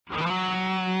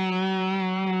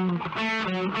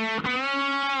Welcome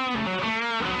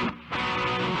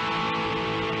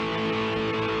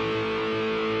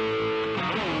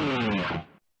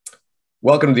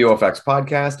to the OFX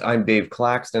podcast. I'm Dave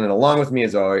Claxton, and along with me,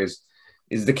 as always,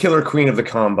 is the killer queen of the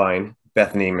combine,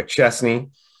 Bethany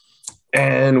McChesney.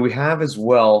 And we have as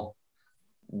well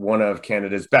one of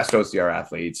Canada's best OCR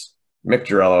athletes, Mick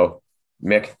Girello.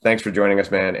 Mick, thanks for joining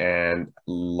us, man. And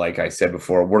like I said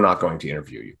before, we're not going to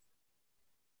interview you.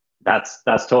 That's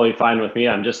totally fine with me.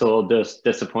 I'm just a little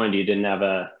disappointed you didn't have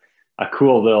a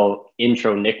cool little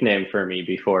intro nickname for me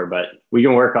before, but we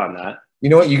can work on that. You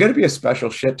know what? You got to be a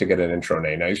special shit to get an intro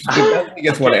name. Now, Bethany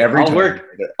gets one every time.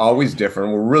 They're always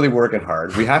different. We're really working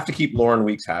hard. We have to keep Lauren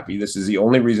Weeks happy. This is the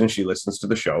only reason she listens to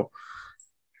the show.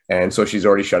 And so she's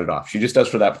already shut it off. She just does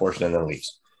for that portion and then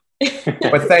leaves.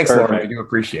 But thanks, Lauren. I do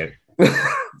appreciate it.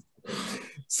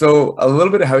 So a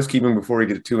little bit of housekeeping before we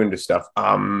get too into stuff.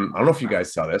 I don't know if you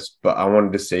guys saw this, but I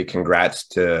wanted to say congrats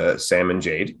to Sam and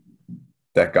Jade.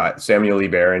 Samuel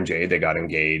Hebert and Jade. They got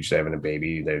engaged. They're having a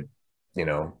baby.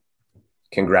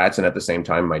 Congrats, and at the same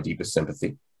time, my deepest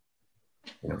sympathy.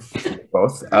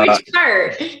 Both. For which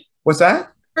part? What's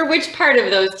that? For which part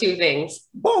of those two things?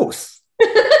 Both.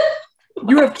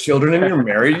 You have children and you're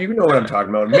married. You know what I'm talking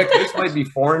about. Mick, this might be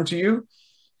foreign to you,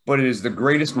 but it is the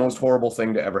greatest, most horrible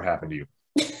thing to ever happen to you.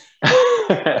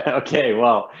 Okay,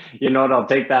 well, you know what? I'll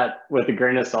take that with a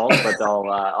grain of salt, but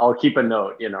I'll keep a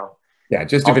note. Yeah,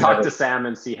 just I'll talk to Sam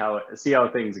and see how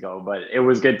things go. But it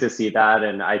was good to see that,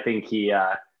 and I think he.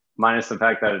 Minus the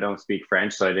fact that I don't speak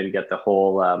French, so I didn't get the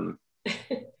whole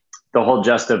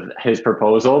gist of his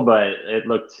proposal, but it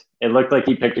looked like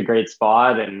he picked a great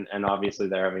spot, and obviously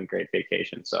they're having a great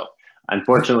vacation. So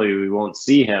unfortunately, we won't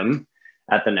see him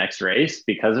at the next race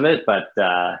because of it. But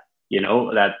that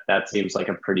seems like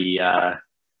a pretty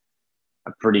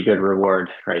good reward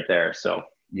right there. So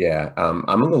yeah, I'm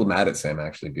a little mad at Sam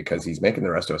actually because he's making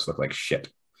the rest of us look like shit.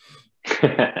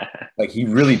 Like he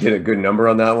really did a good number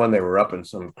on that one. They were up in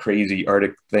some crazy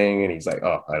Arctic thing, and he's like,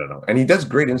 "Oh, I don't know." And he does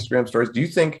great Instagram stories. Do you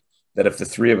think that if the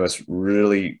three of us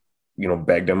really,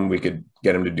 begged him, we could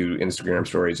get him to do Instagram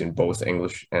stories in both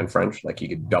English and French? Like he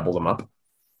could double them up.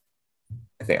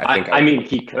 I mean,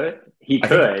 he could.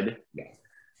 Because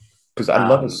I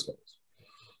love his stories.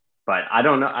 But I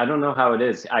don't know how it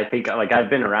is. I think I've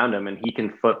been around him, and he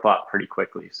can flip flop pretty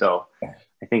quickly. So I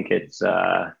think it's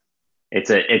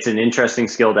an interesting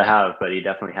skill to have, but he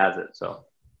definitely has it. So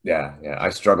yeah, I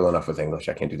struggle enough with English.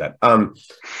 I can't do that. On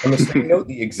the same note,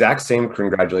 the exact same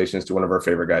congratulations to one of our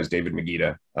favorite guys, David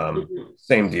Magida.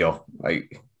 Same deal.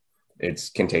 It's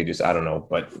contagious. I don't know,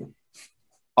 but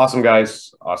awesome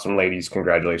guys, awesome ladies.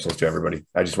 Congratulations to everybody.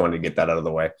 I just wanted to get that out of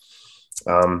the way.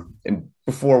 And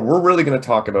before we're really going to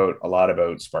talk a lot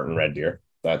about Spartan Red Deer.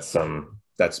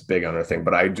 That's big on our thing,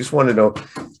 but I just want to know,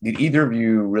 did either of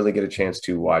you really get a chance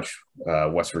to watch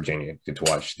West Virginia, get to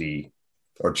watch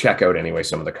or check out anyway,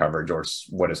 some of the coverage or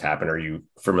what has happened? Are you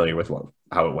familiar with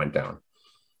how it went down?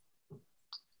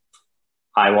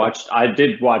 I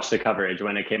did watch the coverage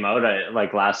when it came out.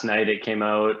 Last night it came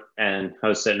out and I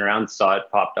was sitting around, saw it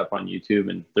popped up on YouTube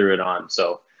and threw it on.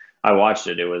 So I watched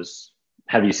it.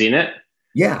 Have you seen it?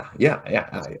 Yeah.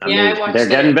 I mean, they're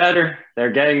getting better.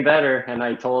 They're getting better. And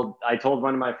I told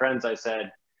one of my friends, I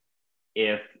said,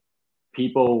 if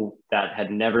people that had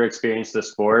never experienced the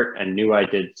sport and knew I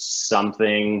did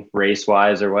something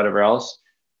race-wise or whatever else,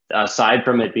 aside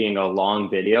from it being a long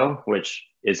video, which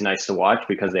is nice to watch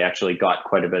because they actually got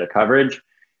quite a bit of coverage,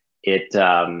 it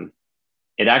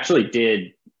actually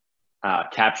did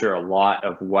capture a lot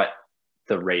of what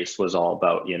the race was all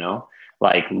about,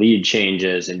 like lead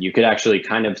changes, and you could actually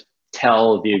kind of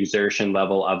tell the exertion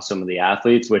level of some of the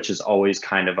athletes, which is always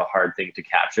kind of a hard thing to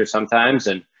capture sometimes,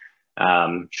 and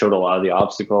showed a lot of the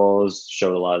obstacles,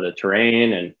 showed a lot of the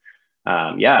terrain, and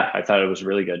I thought it was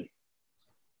really good.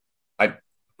 I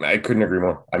couldn't agree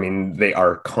more. I mean, they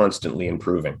are constantly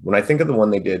improving. When I think of the one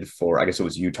they did for, I guess it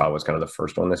was Utah was kind of the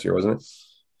first one this year, wasn't it?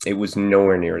 It was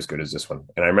nowhere near as good as this one.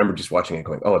 And I remember just watching it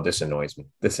going, oh, this annoys me.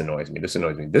 This annoys me. This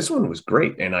annoys me. This one was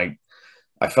great. And I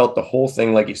felt the whole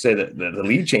thing, like you say, that the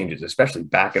lead changes, especially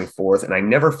back and forth. And I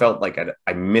never felt like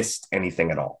I missed anything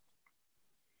at all.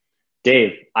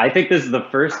 Dave, I think this is the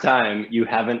first time you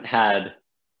haven't had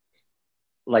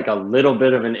like a little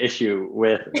bit of an issue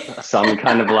with some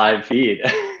kind of live feed.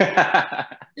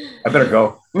 I better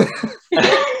go.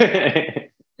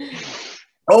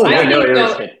 Oh, I know it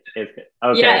was good. It's good.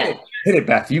 Okay. Yeah. Hit it,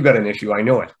 Beth. You got an issue. I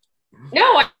know it.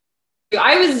 No,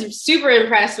 I was super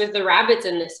impressed with the rabbits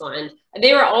in this one.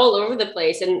 They were all over the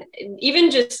place, and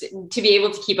even just to be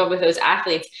able to keep up with those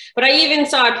athletes. But I even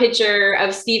saw a picture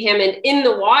of Steve Hammond in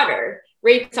the water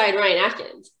right beside Ryan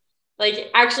Atkins. like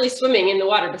actually swimming in the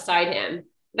water beside him.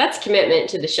 That's commitment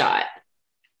to the shot.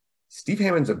 Steve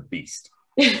Hammond's a beast.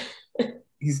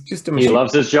 He's just a machine. He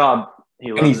loves his job.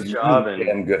 He loves his job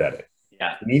and good at it.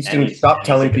 Yeah. He needs to stop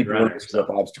telling people when to skip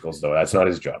obstacles, though. That's not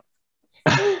his job.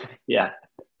 Yeah.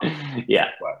 Yeah.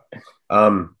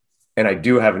 And I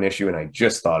do have an issue, and I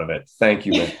just thought of it. Thank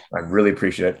you, man. I really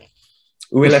appreciate it.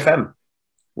 ULFM.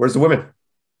 Where's the women?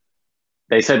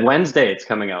 They said Wednesday it's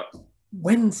coming out.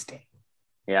 Wednesday.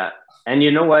 Yeah. And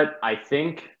you know what? I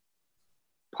think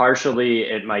partially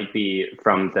it might be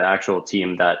from the actual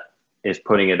team that is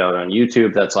putting it out on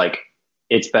YouTube. That's like,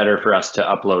 it's better for us to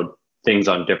upload things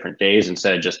on different days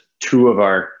instead of just two of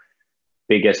our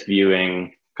biggest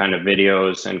viewing kind of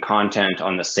videos and content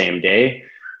on the same day.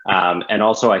 And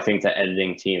also I think the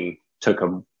editing team took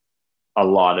a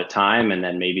lot of time, and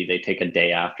then maybe they take a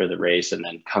day after the race and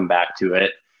then come back to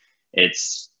it.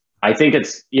 I think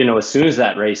it's, you know, as soon as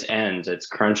that race ends, it's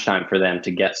crunch time for them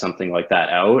to get something like that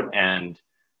out. And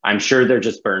I'm sure they're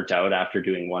just burnt out after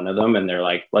doing one of them. And they're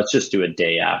like, let's just do a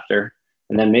day after.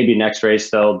 And then maybe next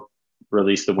race, they'll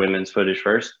release the women's footage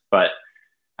first. But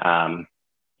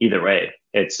either way,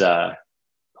 it's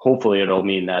hopefully it'll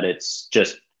mean that it's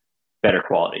just better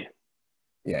quality.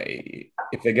 Yeah.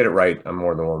 If they get it right, I'm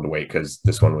more than willing to wait, because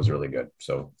this one was really good.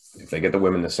 So if they get the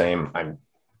women the same, I'm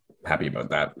happy about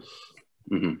that.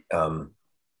 Mm-hmm.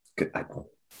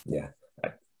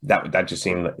 That just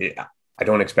seemed, I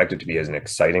don't expect it to be as an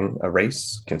exciting a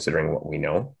race considering what we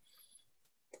know,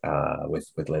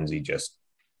 with Lindsay just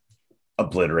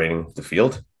obliterating the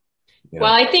field. You know?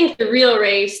 Well, I think the real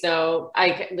race though,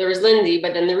 there was Lindsay,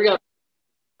 but then the real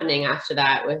running after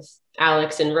that with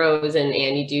Alex and Rose and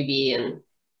Annie Doobie, and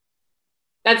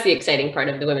that's the exciting part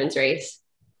of the women's race.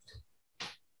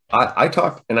 I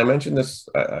talked, and I mentioned this,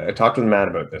 I talked with Matt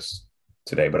about this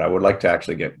today, but I would like to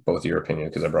actually get both of your opinions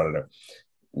because I brought it up.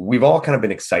 We've all kind of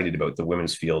been excited about the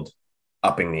women's field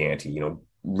upping the ante, you know,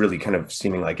 really kind of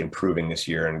seeming like improving this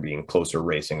year and being closer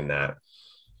racing and that.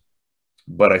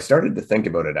 But I started to think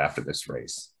about it after this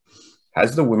race.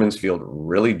 Has the women's field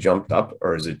really jumped up,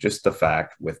 or is it just the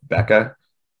fact with Becca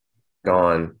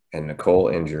gone and Nicole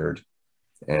injured,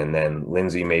 and then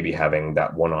Lindsay maybe having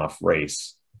that one-off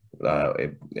race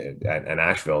at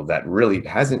Asheville that really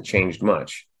hasn't changed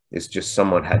much? It's just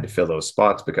someone had to fill those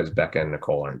spots because Becca and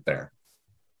Nicole aren't there.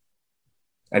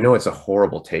 I know it's a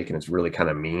horrible take and it's really kind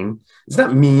of mean. It's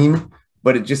not mean,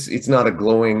 but it's not a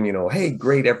glowing, you know, hey,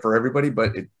 great for everybody.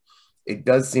 But it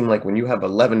does seem like when you have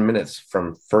 11 minutes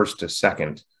from first to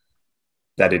second,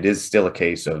 that it is still a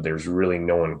case of there's really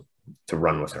no one to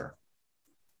run with her.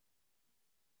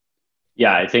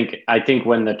 Yeah, I think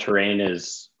when the terrain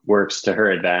works to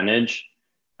her advantage,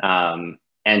 and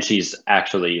she's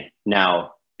actually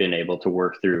now been able to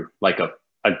work through like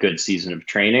a good season of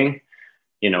training,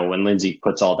 you know, when Lindsay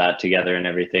puts all that together and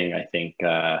everything, I think,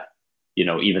 you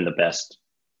know, even the best,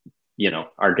 you know,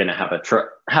 are going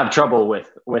to have trouble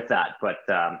with that. But,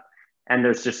 and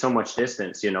there's just so much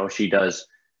distance, you know, she does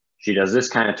this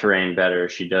kind of terrain better.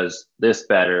 She does this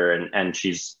better. And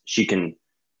she's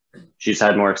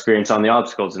had more experience on the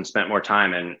obstacles and spent more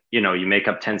time. And, you know, you make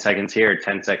up 10 seconds here,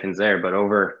 10 seconds there, but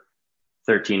over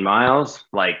 13 miles,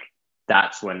 like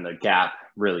that's when the gap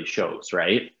really shows.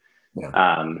 Right.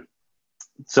 Yeah.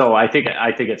 So I think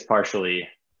it's partially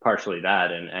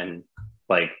that, and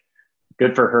like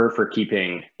good for her for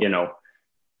keeping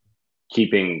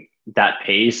that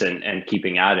pace and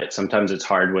keeping at it. Sometimes it's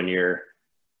hard when you're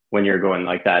going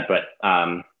like that, but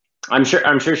I'm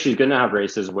sure she's going to have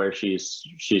races where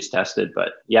she's tested. But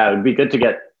yeah, it would be good to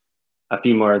get a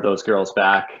few more of those girls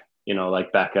back, you know,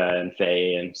 like Becca and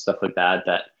Faye and stuff like that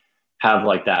have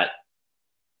like that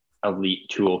elite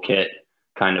toolkit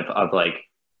kind of like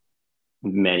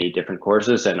many different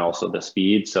courses and also the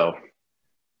speed. So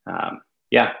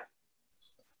yeah.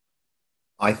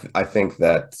 I think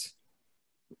that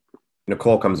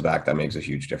Nicole comes back, that makes a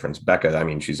huge difference. Becca, I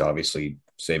mean, she's obviously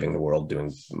saving the world,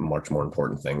 doing much more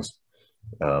important things.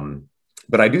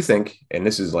 But I do think, and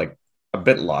this is like a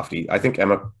bit lofty, I think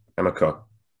Emma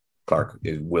Clark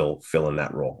will fill in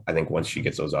that role. I think once she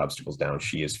gets those obstacles down,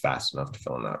 she is fast enough to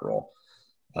fill in that role.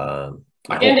 And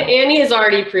Annie has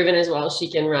already proven as well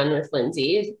she can run with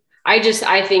Lindsay. I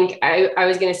think I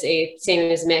was going to say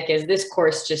same as Mick, is this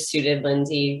course just suited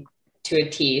Lindsay to a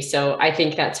T. So I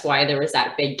think that's why there was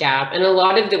that big gap. And a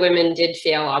lot of the women did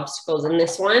fail obstacles in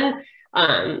this one.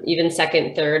 Even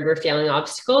second, third were failing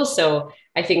obstacles. So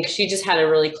I think she just had a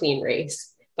really clean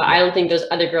race. But I don't think those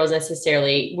other girls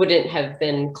necessarily wouldn't have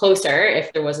been closer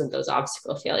if there wasn't those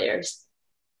obstacle failures.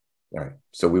 All right.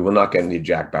 So we will not get any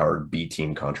Jack Bauer B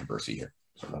team controversy here.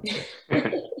 So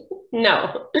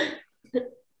no.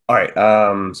 All right.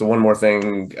 So one more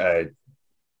thing.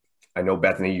 I know,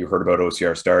 Bethany, you heard about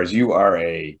OCR Stars. You are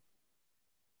a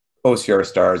OCR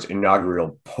Stars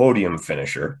inaugural podium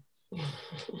finisher.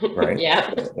 Right?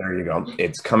 Yeah. There you go.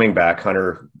 It's coming back.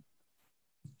 Hunter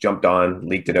jumped on,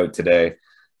 leaked it out today.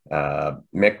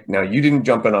 Mick, now you didn't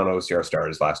jump in on OCR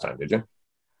Stars last time, did you?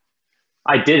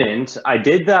 I didn't. I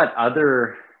did that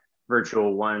other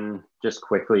virtual one just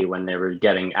quickly when they were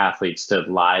getting athletes to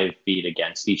live feed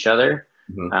against each other.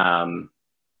 Mm-hmm.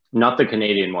 Not the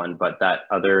Canadian one, but that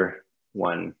other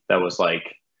one that was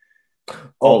like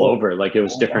all over. Like it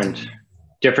was different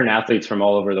athletes from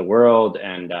all over the world.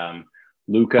 And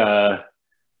Luca,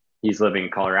 he's living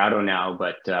in Colorado now,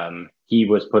 but he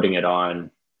was putting it on.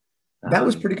 That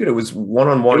was pretty good. It was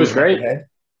one-on-one. It was great.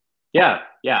 Yeah.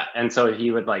 And so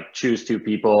he would like choose two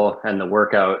people and the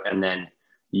workout, and then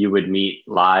you would meet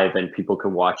live and people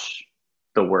could watch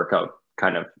the workout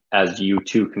kind of as you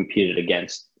two competed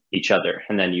against each other,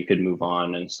 and then you could move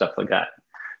on and stuff like that.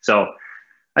 So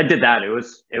I did that. It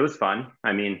was fun.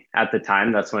 I mean, at the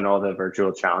time, that's when all the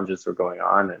virtual challenges were going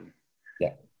on, and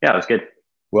yeah, it was good.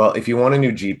 Well, if you want a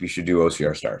new Jeep, you should do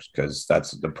OCR Stars, because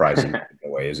that's the prize in the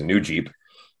way is a new Jeep,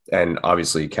 and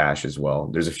obviously cash as well.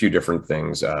 There's a few different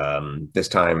things. This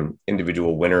time,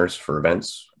 individual winners for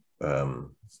events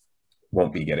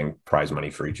won't be getting prize money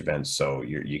for each event, so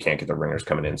you can't get the ringers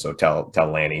coming in. So tell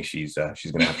Lanny she's going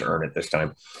to have to earn it this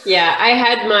time. Yeah, I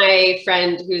had my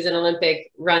friend who's an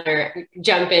Olympic runner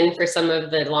jump in for some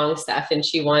of the long stuff, and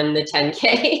she won the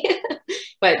 10K.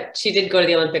 But she did go to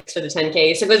the Olympics for the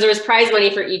 10K. So because there was prize money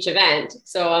for each event,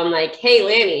 so I'm like, hey,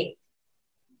 Lanny,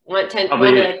 want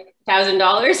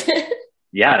 $1,000?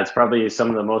 Yeah, it's probably some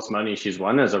of the most money she's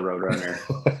won as a road runner.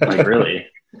 Like really.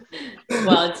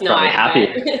 Well, it's not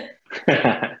happy.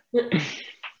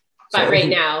 But right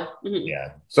now,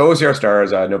 yeah. So OCR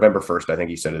Stars, November 1st, I think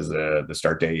he said, is the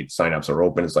start date. Signups are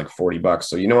open. It's like $40.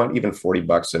 So you know what? Even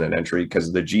 $40 in an entry,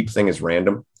 because the Jeep thing is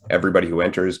random. Everybody who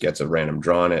enters gets a random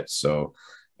draw on it. So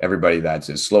everybody that's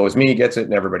as slow as me gets it,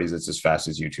 and everybody that's as fast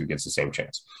as you two gets the same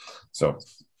chance. So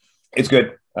it's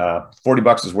good.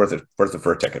 $40 is worth it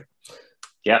for a ticket.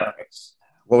 Yeah.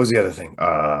 What was the other thing?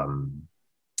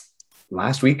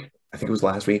 Last week, I think it was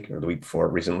last week or the week before,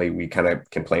 recently, we kind of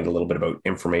complained a little bit about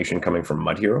information coming from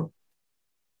Mud Hero.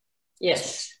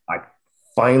 Yes. I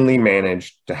finally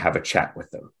managed to have a chat with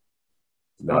them.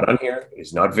 Not on here.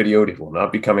 It's not videoed. It will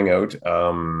not be coming out.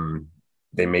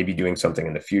 They may be doing something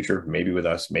in the future, maybe with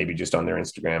us, maybe just on their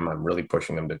Instagram. I'm really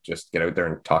pushing them to just get out there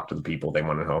and talk to the people they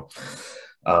want to know.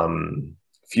 A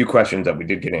few questions that we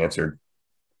did get answered.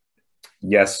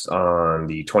 Yes, on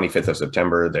the 25th of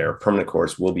September, their permanent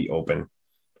course will be open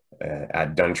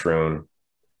at Duntroon.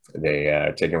 They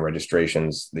are taking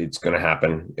registrations. It's going to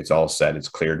happen. It's all set. It's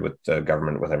cleared with the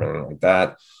government, with everything like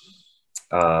that.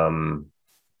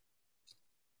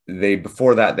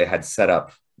 Before that, they had set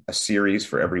up a series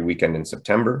for every weekend in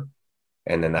September,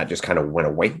 and then that just kind of went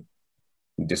away,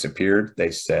 disappeared. They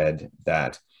said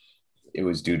that it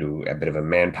was due to a bit of a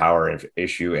manpower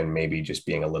issue and maybe just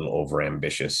being a little over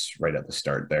ambitious right at the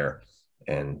start there.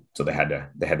 And so they had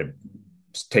to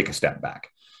take a step back.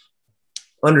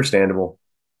 Understandable,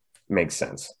 makes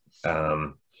sense.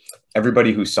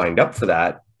 Everybody who signed up for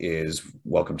that is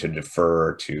welcome to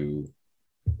defer to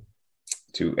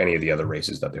any of the other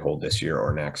races that they hold this year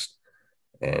or next.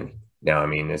 And now, I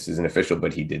mean, this isn't official,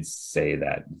 but he did say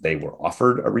that they were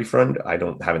offered a refund.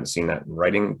 Haven't seen that in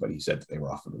writing, but he said that they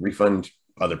were offered a refund.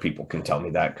 Other people can tell me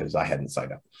that because I hadn't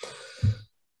signed up.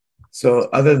 So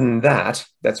other than that,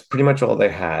 that's pretty much all they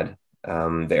had.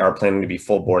 They are planning to be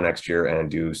full bore next year and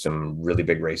do some really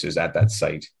big races at that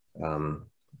site, and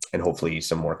hopefully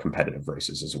some more competitive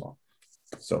races as well.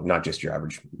 So not just your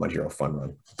average Mud Hero fun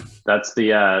run. That's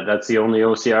the only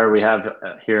OCR we have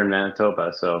here in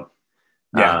Manitoba. So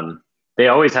yeah, they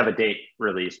always have a date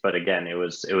released, but again, it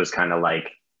was kind of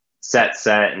like set,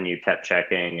 and you kept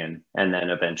checking, and then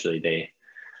eventually they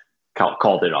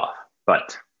called it off.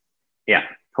 But yeah,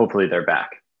 hopefully they're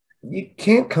back. You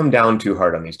can't come down too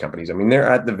hard on these companies. I mean, they're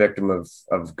at the victim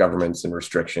of governments and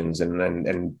restrictions,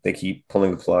 and they keep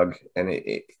pulling the plug, and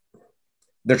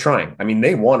they're trying. I mean,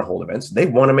 they want to hold events. They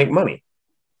want to make money.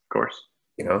 Of course.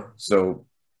 You know, so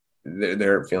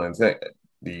they're feeling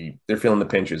they're feeling the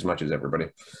pinch as much as everybody.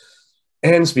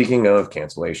 And speaking of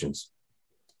cancellations,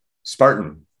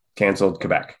 Spartan canceled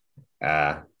Quebec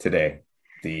today.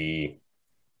 The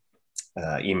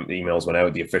emails went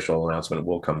out. The official announcement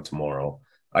will come tomorrow.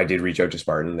 I did reach out to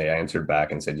Spartan. They answered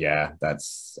back and said, yeah,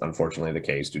 that's unfortunately the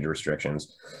case due to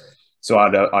restrictions. So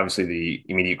obviously the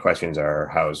immediate questions are,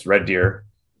 how's Red Deer?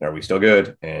 Are we still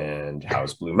good? And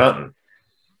how's Blue Mountain?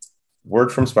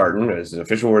 word from Spartan is an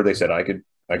official word. They said I could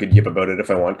yip about it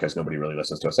if I want, because nobody really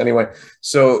listens to us anyway.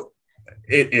 So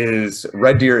it is,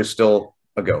 Red Deer is still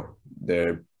a go.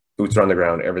 The boots are on the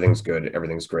ground. Everything's good.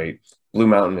 Everything's great. Blue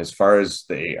Mountain, as far as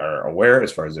they are aware,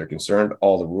 as far as they're concerned,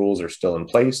 all the rules are still in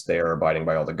place. They are abiding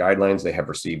by all the guidelines. They have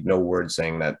received no word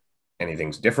saying that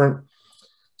anything's different.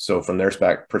 So from their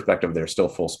perspective, they're still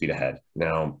full speed ahead.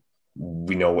 Now,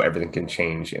 we know everything can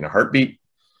change in a heartbeat,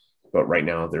 but right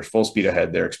now they're full speed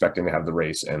ahead. They're expecting to have the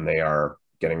race, and they are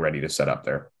getting ready to set up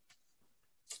there.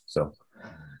 So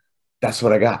that's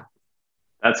what I got.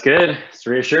 That's good. It's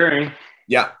reassuring.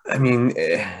 Yeah. I mean,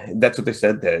 that's what they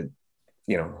said, that,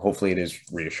 you know, hopefully it is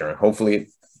reassuring. Hopefully it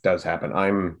does happen.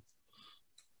 I'm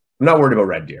not worried about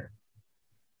Red Deer,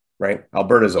 right?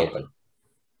 Alberta's open.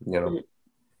 You know,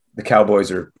 the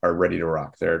Cowboys are ready to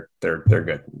rock. They're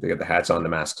good. They got the hats on, the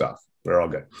masks off. They're all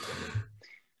good.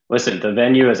 Listen, the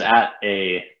venue is at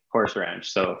a horse ranch,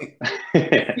 so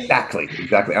exactly.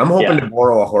 I'm hoping to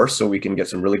borrow a horse so we can get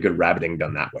some really good rabbiting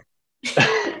done that way.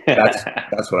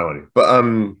 That's what I want to do. But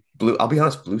blue, I'll be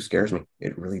honest, blue scares me.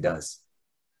 It really does.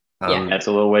 That's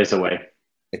a little ways away.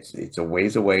 It's a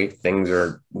ways away. Things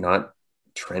are not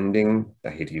trending, I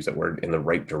hate to use that word, in the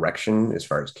right direction as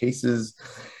far as cases.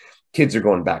 Kids are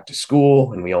going back to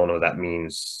school, and we all know that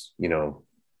means, you know,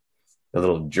 the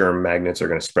little germ magnets are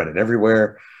going to spread it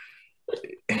everywhere.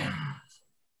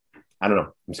 I don't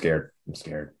know. I'm scared.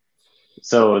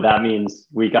 So that means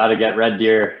we got to get Red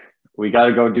Deer. We got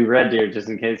to go do Red Deer just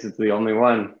in case it's the only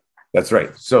one. That's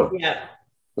right. So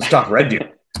let's talk Red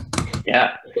Deer.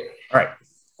 Yeah. All right.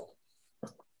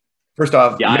 First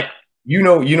off, you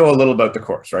know a little about the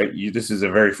course, right? This is a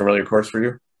very familiar course for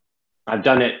you. I've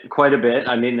done it quite a bit.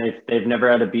 I mean, they've never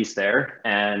had a beast there,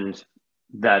 and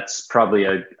that's probably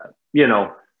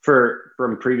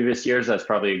from previous years, that's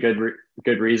probably a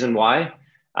good reason why,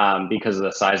 because of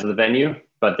the size of the venue.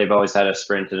 But they've always had a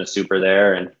sprint and a super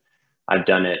there, and I've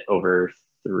done it over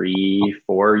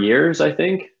 3-4 years, I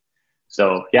think.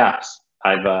 So yeah,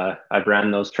 I've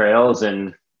ran those trails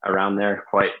and around there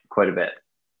quite a bit.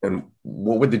 And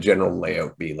what would the general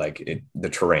layout be like? The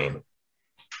terrain?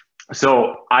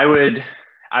 So I would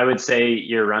say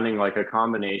you're running like a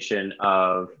combination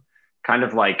of kind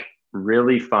of like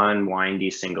really fun, windy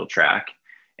single track.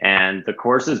 And the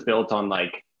course is built on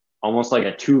like almost like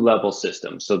a 2-level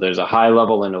system. So there's a high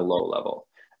level and a low level.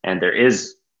 And there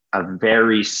is a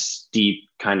very steep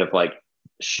kind of like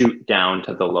shoot down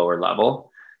to the lower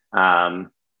level.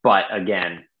 But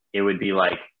again, it would be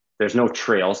like, there's no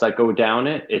trails that go down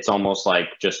it. It's almost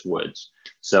like just woods.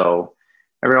 So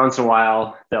every once in a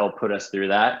while they'll put us through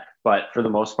that. But for the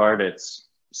most part, it's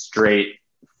straight,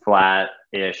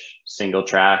 flat-ish single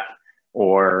track,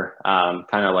 or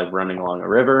kind of like running along a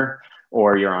river,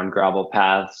 or you're on gravel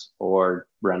paths, or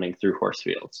running through horse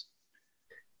fields.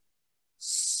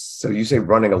 So you say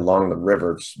running along the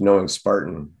river, knowing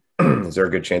Spartan, is there a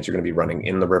good chance you're going to be running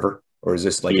in the river, or is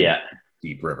this like a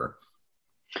deep river?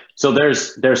 So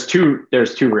there's two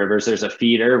rivers. There's a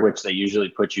feeder, which they usually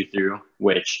put you through,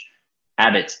 which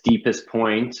at its deepest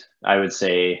point, I would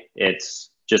say it's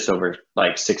just over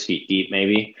like 6 feet deep,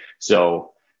 maybe.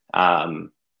 So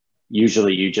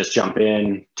usually you just jump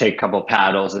in, take a couple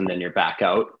paddles, and then you're back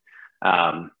out.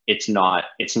 It's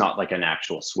not like an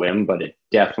actual swim, but it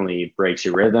definitely breaks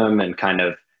your rhythm and kind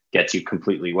of gets you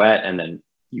completely wet, and then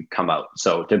you come out.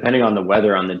 So depending on the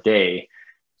weather on the day,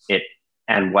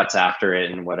 and what's after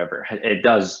it and whatever, it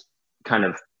does kind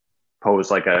of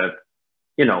pose like a,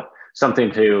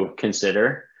 something to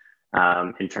consider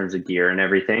in terms of gear and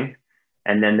everything.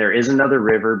 And then there is another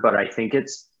river, but I think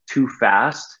it's too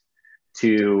fast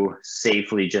to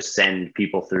safely just send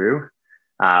people through.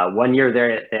 1 year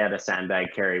there, they had a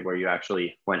sandbag carry where you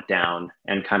actually went down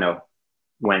and kind of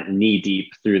went knee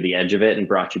deep through the edge of it and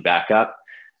brought you back up.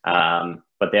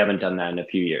 But they haven't done that in a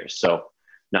few years. So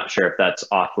not sure if that's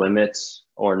off limits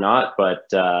or not, but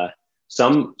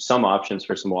some options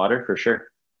for some water for sure.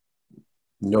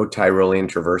 No Tyrolean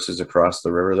traverses across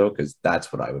the river though, because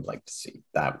that's what I would like to see.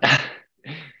 That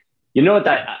you know what,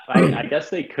 I guess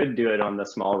they could do it on the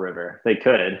small river. They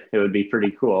could. It would be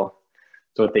pretty cool.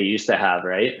 It's what they used to have,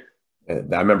 right? I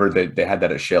remember they had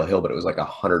that at Shale Hill, but it was like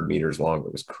 100 meters long.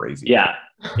 It was crazy. Yeah.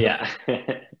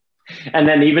 And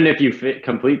then even if you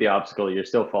complete the obstacle, you're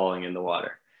still falling in the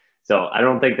water. So I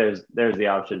don't think there's the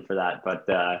option for that, but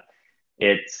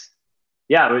it's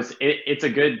a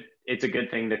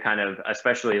good thing to kind of,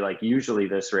 especially like usually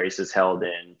this race is held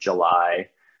in July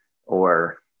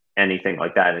or anything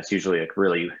like that. It's usually like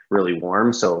really, really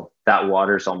warm. So that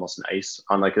water is almost nice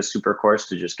on like a super course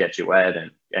to just get you wet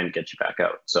and get you back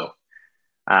out. So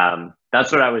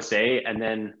that's what I would say. And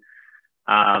then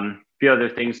few other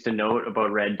things to note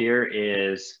about Red Deer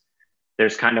is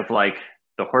there's kind of like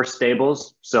the horse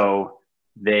stables. So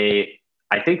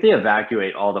I think they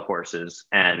evacuate all the horses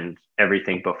and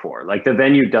everything before. Like the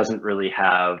venue doesn't really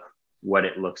have what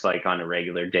it looks like on a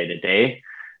regular day-to-day.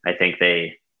 I think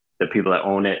the people that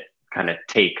own it kind of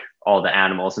take all the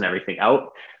animals and everything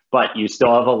out, but you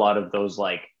still have a lot of those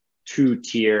like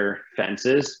 2-tier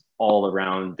fences all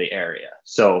around the area.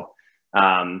 So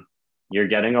you're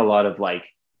getting a lot of like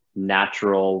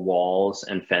natural walls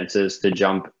and fences to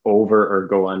jump over or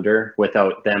go under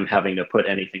without them having to put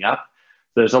anything up.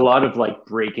 There's a lot of like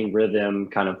breaking rhythm,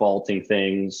 kind of vaulting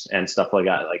things and stuff like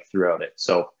that, like throughout it.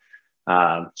 So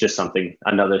just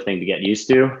another thing to get used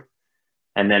to.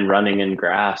 And then running in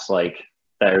grass, like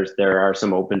there are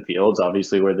some open fields,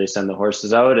 obviously, where they send the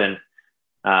horses out, and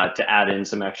to add in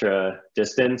some extra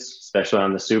distance, especially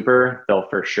on the super, they'll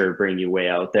for sure bring you way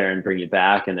out there and bring you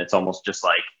back. And it's almost just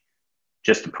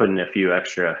to put in a few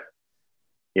extra,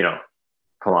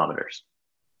 kilometers.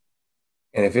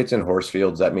 And if it's in horse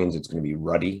fields, that means it's going to be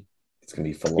ruddy. It's going to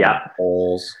be full of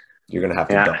holes. You're going to have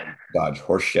to dodge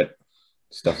horse shit,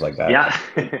 stuff like that. Yeah.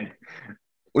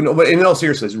 No, but in all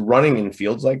seriousness, running in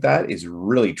fields like that is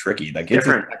really tricky. Like it's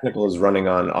as technical as running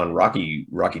on rocky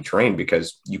terrain,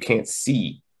 because you can't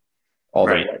see all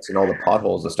the ruts and all the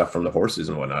potholes and stuff from the horses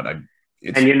and whatnot. And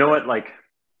you know what? Like,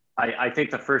 I think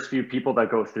the first few people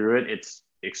that go through it, it's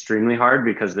extremely hard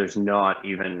because there's not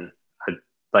even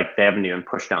they haven't even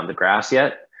pushed down the grass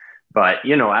yet. But,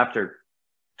 after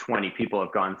 20 people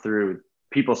have gone through,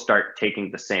 people start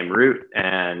taking the same route,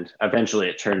 and eventually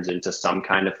it turns into some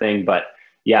kind of thing. But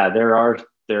yeah, there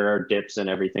are dips and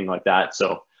everything like that.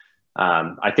 So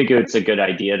I think it's a good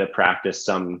idea to practice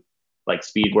some like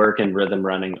speed work and rhythm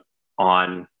running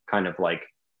on kind of like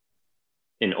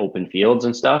in open fields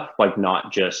and stuff, like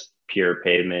not just pure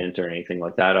pavement or anything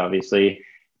like that, obviously,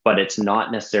 but it's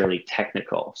not necessarily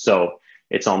technical. So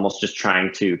it's almost just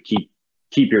trying to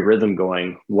keep your rhythm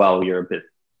going while you're a bit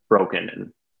broken,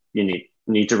 and you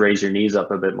need to raise your knees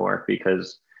up a bit more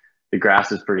because the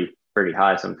grass is pretty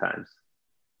high sometimes.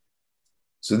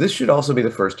 So this should also be the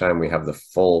first time we have the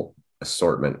full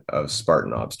assortment of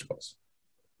Spartan obstacles.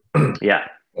 Yeah.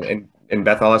 And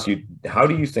Beth, I'll ask you, how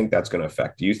do you think that's going to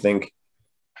affect? Do you think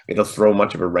it'll throw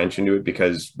much of a wrench into it?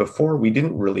 Because before we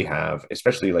didn't really have,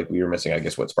 especially like we were missing, I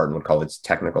guess what Spartan would call its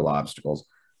technical obstacles,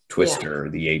 twister,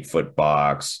 the 8-foot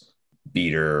box,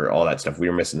 beater, all that stuff. We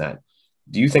were missing that.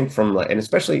 Do you think and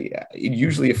especially it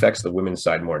usually affects the women's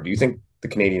side more. Do you think the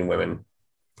Canadian women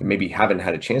maybe haven't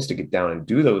had a chance to get down and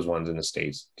do those ones in the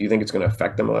States? Do you think it's going to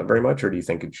affect them very much, or do you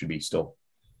think it should be still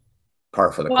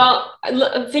par for the course? Well,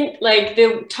 I think like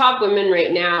the top women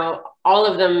right now, all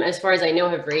of them, as far as I know,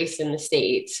 have raced in the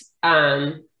States.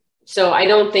 So I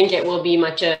don't think it will be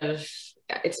much of,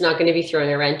 it's not going to be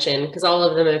throwing a wrench in because all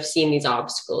of them have seen these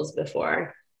obstacles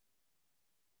before.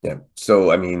 Yeah.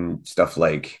 So, I mean, stuff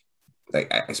like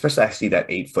especially I see that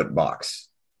 8-foot box.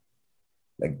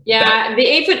 The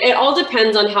 8-foot, it all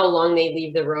depends on how long they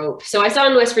leave the rope. So I saw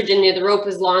in West Virginia, the rope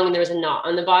was long and there was a knot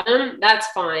on the bottom. That's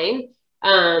fine.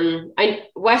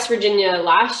 West Virginia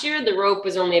last year, the rope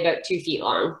was only about 2 feet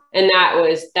long, and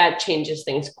that changes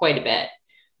things quite a bit.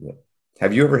 Yeah.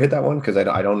 Have you ever hit that one? Because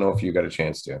I don't know if you got a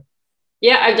chance to.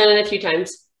 Yeah, I've done it a few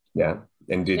times. Yeah.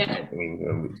 And I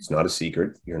mean, it's not a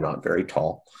secret. You're not very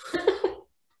tall.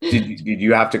 Did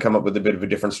you have to come up with a bit of a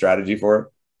different strategy for it?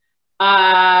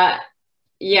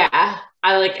 Yeah,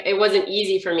 it wasn't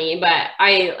easy for me, but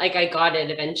I got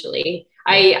it eventually.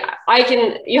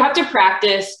 You have to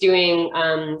practice doing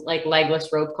like legless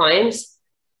rope climbs.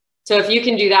 So if you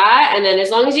can do that, and then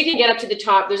as long as you can get up to the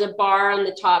top, there's a bar on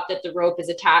the top that the rope is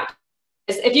attached.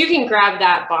 If you can grab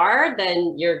that bar,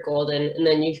 then you're golden. And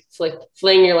then you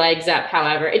fling your legs up.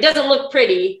 However, it doesn't look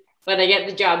pretty, but I get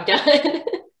the job done.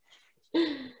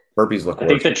 Burpees look worse. I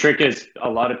think the trick is a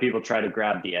lot of people try to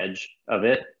grab the edge of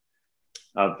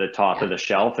the top of the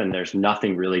shelf, and there's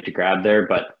nothing really to grab there,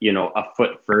 but a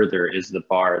foot further is the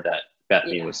bar that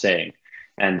Bethany was saying,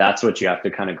 and that's what you have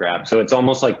to kind of grab. So it's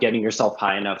almost like getting yourself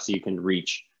high enough so you can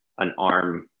reach an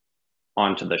arm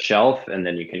onto the shelf, and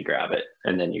then you can grab it,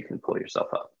 and then you can pull yourself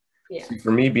up. Yeah. See,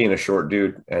 for me, being a short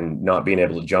dude and not being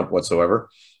able to jump whatsoever,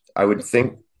 I would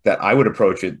think that I would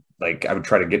approach it like I would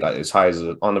try to get as high as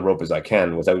on the rope as I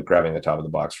can without grabbing the top of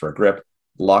the box for a grip.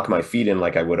 Lock my feet in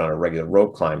like I would on a regular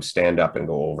rope climb, stand up and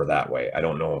go over that way. I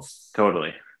don't know if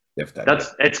totally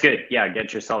it's good. Yeah,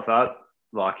 get yourself up,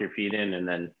 lock your feet in, and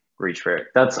then reach for it.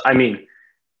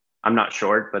 I'm not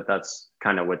short, but that's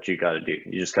kind of what you got to do.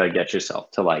 You just got to get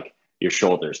yourself to like your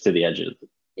shoulders to the edge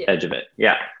of it.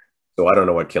 Yeah. So I don't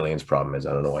know what Killian's problem is.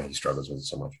 I don't know why he struggles with it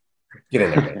so much. Get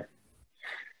in there, man.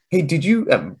 Hey, did you,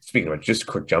 speaking of it, just a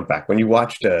quick jump back, when you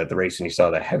watched the race and you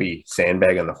saw the heavy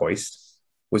sandbag on the hoist,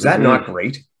 was that not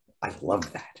great? I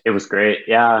love that. It was great.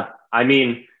 Yeah. I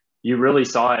mean, you really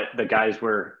saw it. The guys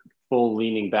were full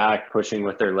leaning back, pushing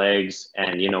with their legs.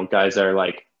 And, guys that are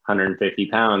like 150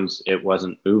 pounds, it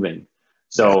wasn't moving.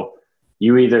 So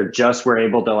you either just were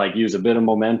able to like use a bit of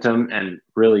momentum and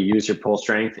really use your pull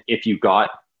strength if you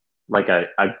got like a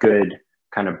good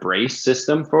kind of brace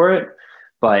system for it.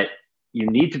 But you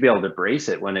need to be able to brace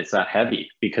it when it's that heavy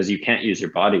because you can't use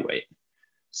your body weight.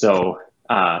 So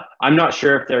I'm not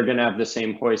sure if they're going to have the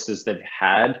same hoists as they've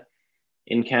had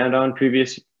in Canada in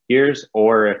previous years,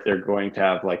 or if they're going to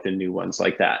have like the new ones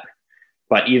like that.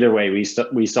 But either way, we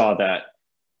saw that,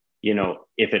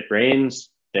 if it rains,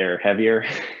 they're heavier.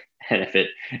 And if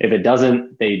it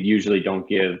doesn't, they usually don't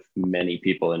give many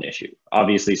people an issue.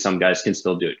 Obviously, some guys can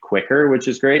still do it quicker, which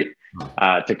is great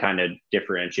to kind of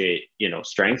differentiate,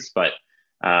 strengths, but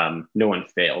no one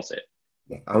fails it.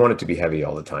 I want it to be heavy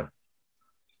all the time.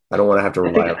 I don't want to have to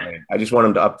rely on it. I just want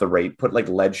them to up the rate, put like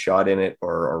lead shot in it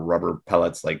or rubber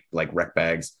pellets, like rec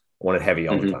bags. I want it heavy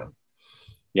all the time.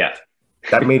 Yeah.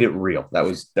 That made it real. That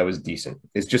was decent.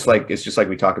 It's just like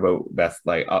we talk about, Beth,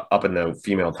 like up in the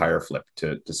female tire flip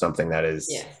to something that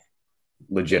is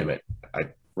legitimate.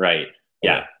 Right.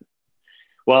 Yeah.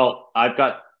 Well, I've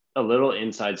got a little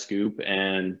inside scoop,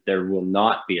 and there will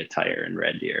not be a tire in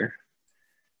Red Deer.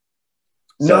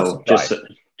 So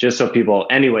just so people,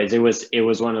 anyways, it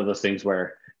was one of those things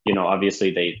where,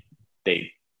 obviously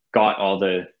they got all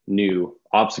the new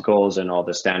obstacles and all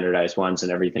the standardized ones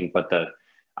and everything, but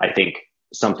I think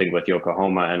something with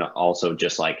Yokohama and also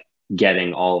just like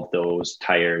getting all of those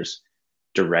tires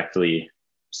directly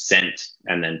sent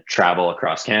and then travel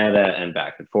across Canada and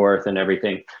back and forth and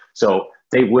everything. So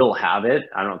they will have it.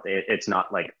 It's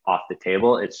not like off the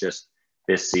table. It's just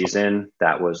this season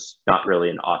that was not really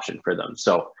an option for them.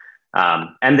 So,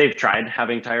 and they've tried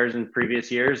having tires in previous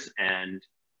years and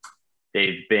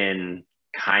they've been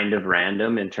kind of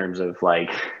random in terms of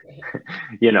like,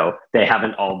 they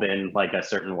haven't all been like a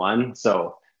certain one.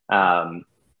 So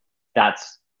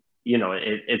that's,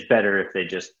 it's better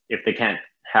if they can't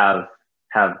have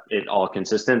it all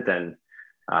consistent, then,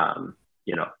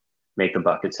 make the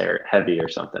buckets heavy or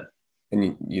something.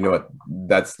 And you know what?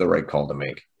 That's the right call to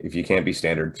make. If you can't be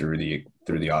standard through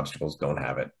the obstacles, don't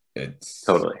have it. It's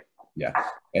totally. Yeah.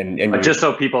 And but just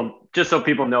so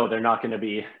people know, they're not going to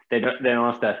be, they don't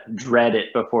have to dread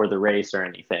it before the race or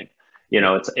anything.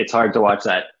 It's hard to watch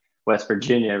that West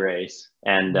Virginia race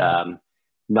and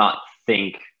not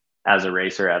think as a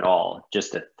racer at all,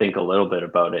 just to think a little bit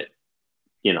about it,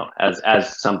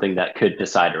 as something that could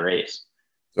decide a race.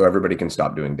 So everybody can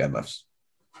stop doing deadlifts.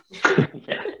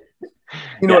 Yeah.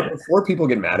 What, before people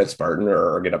get mad at Spartan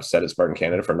or get upset at Spartan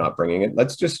Canada for not bringing it,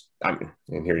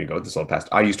 and here you go, this little past.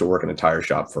 I used to work in a tire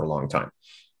shop for a long time,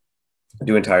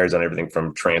 doing tires on everything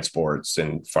from transports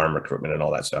and farm equipment and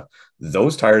all that stuff.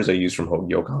 Those tires I use from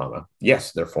Yokohama,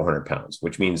 yes, they're 400 pounds,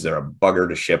 which means they're a bugger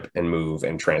to ship and move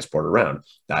and transport around.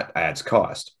 That adds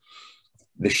cost.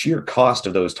 The sheer cost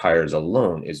of those tires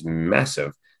alone is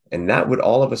massive. And that would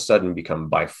all of a sudden become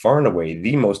by far and away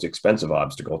the most expensive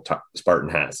obstacle Spartan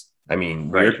has. I mean,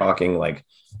 we're talking like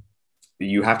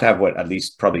you have to have at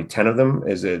least probably 10 of them.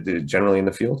 Is it generally in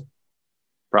the field?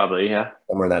 Probably, yeah.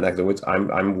 Somewhere in that neck of the woods.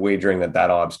 I'm wagering that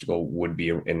obstacle would be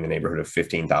in the neighborhood of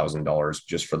 $15,000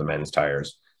 just for the men's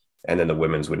tires. And then the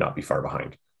women's would not be far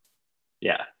behind.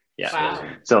 Yeah. Yeah.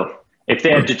 Wow. So if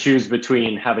they had to choose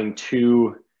between having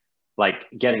two, like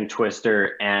getting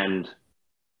Twister and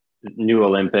New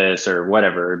Olympus or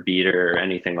whatever, beater or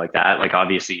anything like that, like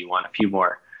obviously you want a few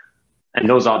more. And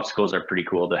those obstacles are pretty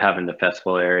cool to have in the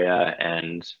festival area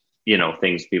and,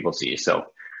 things people see. So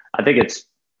I think it's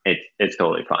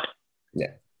totally fine.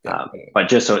 Yeah. But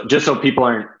just so people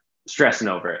aren't stressing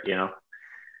over it,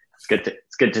 it's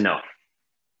good to know.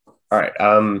 All right.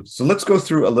 So let's go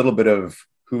through a little bit of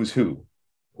who's going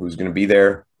to be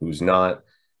there, who's not,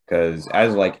 because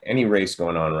as like any race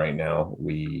going on right now,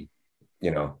 we're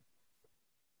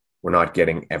not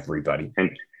getting everybody.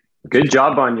 And good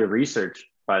job on your research,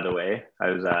 by the way. I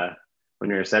was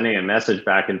when we were sending a message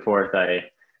back and forth,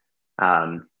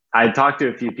 I talked to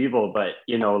a few people, but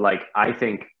I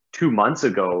think 2 months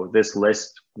ago this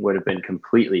list would have been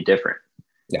completely different.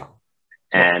 Yeah.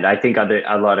 And I think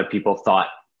a lot of people thought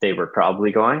they were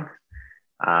probably going.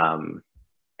 And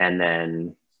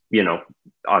then,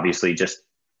 obviously just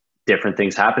different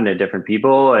things happen to different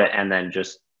people, and then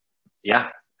just,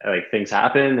 things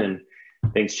happen and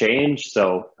things change.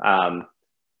 So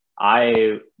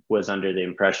I was under the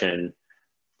impression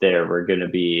there were going to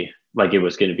be, it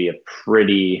was going to be a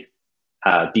pretty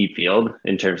deep field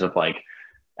in terms of like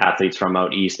athletes from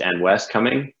out east and west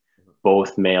coming,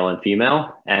 both male and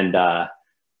female. And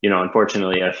you know,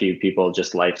 unfortunately, a few people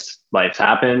just life's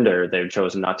happened, or they've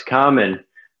chosen not to come, and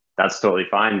that's totally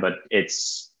fine. But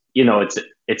it's, you know,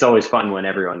 it's always fun when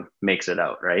everyone makes it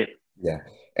out, right? Yeah.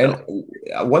 And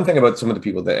one thing about some of the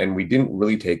people that, and we didn't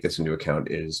really take this into account,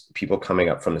 is people coming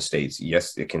up from the States.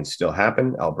 Yes, it can still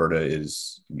happen. Alberta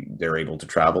they're able to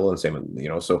travel, and same, you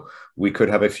know, so we could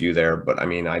have a few there. But I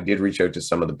mean, I did reach out to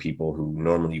some of the people who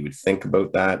normally would think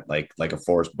about that, like a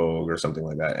Forrest Bogue or something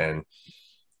like that. And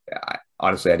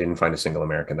honestly, I didn't find a single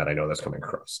American that I know that's coming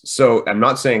across. So I'm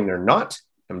not saying they're not.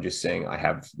 I'm just saying I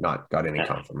have not got any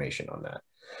confirmation on that.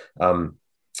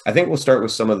 I think we'll start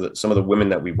with some of the women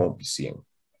that we won't be seeing.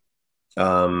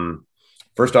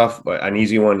 First off, an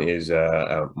easy one is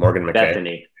Morgan McKay.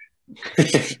 Bethany.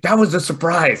 That was a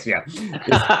surprise. Yeah.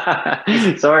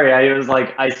 Sorry,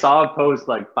 I saw a post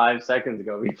like 5 seconds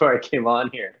ago before I came on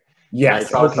here. Yes, I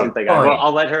saw something.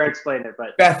 I'll let her explain it.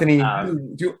 But Bethany,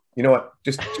 you know what?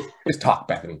 Just talk,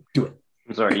 Bethany. Do it.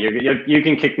 I'm sorry. You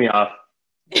can kick me off.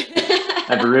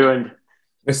 I've ruined.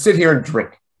 Just sit here and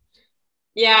drink.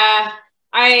 Yeah,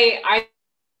 I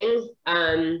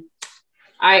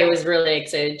was really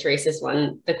excited to race this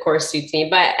one. The course suits me.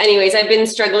 But anyways, I've been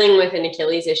struggling with an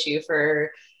Achilles issue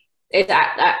it's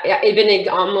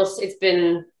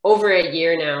been over a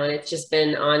year now, and it's just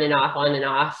been on and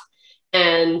off.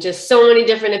 And just so many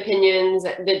different opinions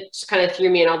that just kind of threw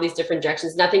me in all these different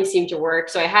directions. Nothing seemed to work.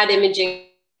 So I had imaging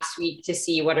last week to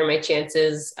see what are my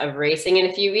chances of racing in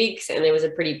a few weeks. And it was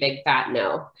a pretty big fat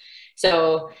no.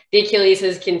 So the Achilles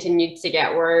has continued to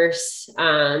get worse.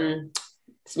 So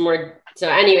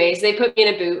anyways, they put me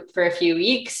in a boot for a few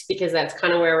weeks because that's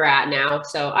kind of where we're at now.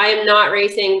 So I am not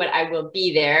racing, but I will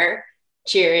be there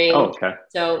cheering. Oh, okay.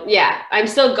 So yeah, I'm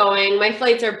still going. My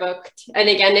flights are booked. And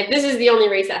again, if this is the only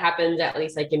race that happens, at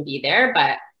least I can be there.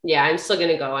 But yeah, I'm still going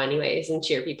to go anyways and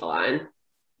cheer people on.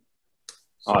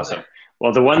 Awesome.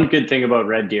 Well, the one good thing about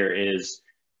Red Deer is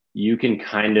you can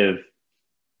kind of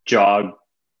jog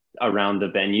around the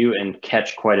venue and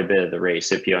catch quite a bit of the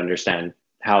race if you understand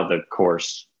how the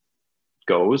course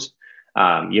goes.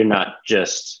 You're not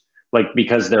just like,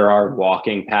 because there are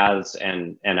walking paths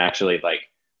and actually like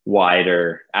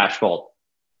wider asphalt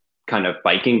kind of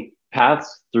biking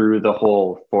paths through the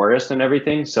whole forest and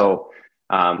everything. So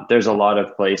there's a lot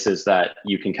of places that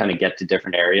you can kind of get to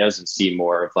different areas and see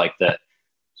more of like the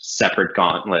separate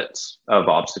gauntlets of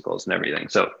obstacles and everything.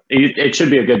 So it should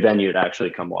be a good venue to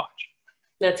actually come watch.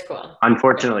 That's cool.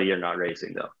 Unfortunately, you're not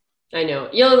racing though. I know.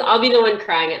 I'll be the one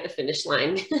crying at the finish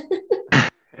line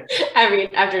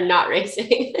after not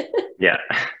racing. Yeah.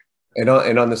 And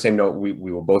on the same note, we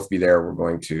will both be there. We're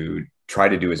going to try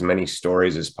to do as many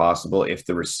stories as possible. If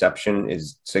the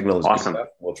signal is awesome, good enough,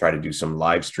 we'll try to do some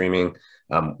live streaming.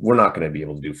 We're not going to be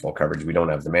able to do full coverage. We don't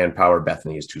have the manpower.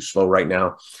 Bethany is too slow right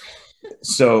now.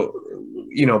 So,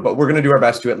 you know, but we're going to do our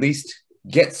best to at least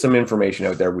get some information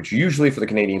out there, which usually for the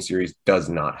Canadian Series does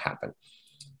not happen.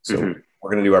 So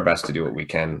we're going to do our best to do what we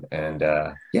can. And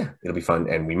yeah, it'll be fun.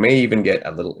 And we may even get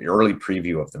a little early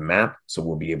preview of the map. So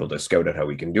we'll be able to scout out how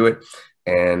we can do it.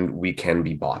 And we can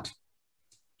be bought,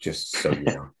 just so you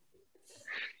know,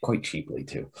 quite cheaply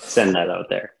too. Send that out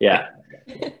there. Yeah,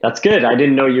 that's good. I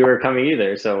didn't know you were coming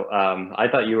either. So I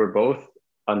thought you were both,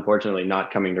 unfortunately,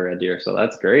 not coming to Red Deer. So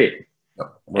that's great. No,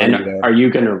 and are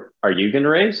you gonna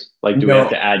race? Like, do we have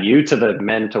to add you to the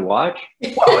men to watch?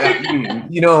 Well,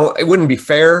 you know, it wouldn't be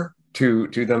fair to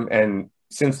them. And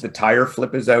since the tire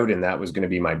flip is out, and that was going to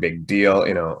be my big deal,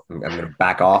 you know, I'm going to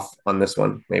back off on this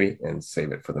one maybe and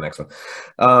save it for the next one.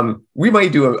 We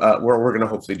might do we're going to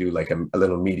hopefully do like a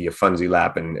little media funsy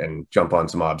lap and jump on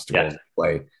some obstacles,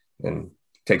 play and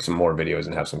take some more videos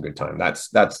and have some good time.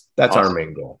 That's awesome. Our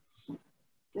main goal.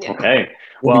 Yeah. Okay.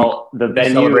 Well, the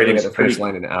venue celebrating at the finish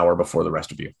line an hour before the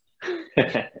rest of you.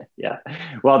 Yeah.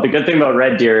 Well, the good thing about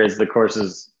Red Deer is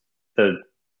the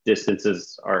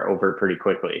distances are over pretty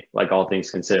quickly. Like, all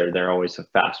things considered, they're always a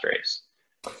fast race.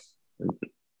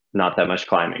 Not that much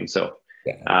climbing. So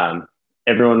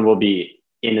everyone will be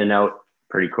in and out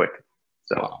pretty quick.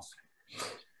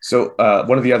 So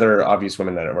one of the other obvious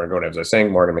women that we're going to, as I was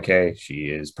saying, Morgan McKay, she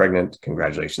is pregnant.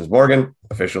 Congratulations, Morgan,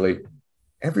 officially.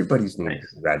 Everybody's needing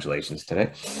congratulations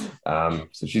today.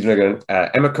 So she's going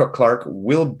to, Emma Cook-Clark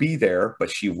will be there,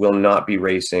 but she will not be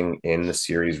racing in the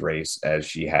series race as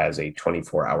she has a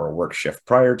 24-hour work shift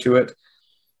prior to it.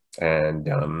 And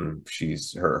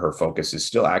her focus is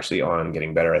still actually on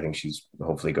getting better. I think she's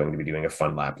hopefully going to be doing a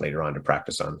fun lap later on to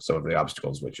practice on some of the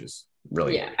obstacles, which is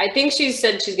really good. I think she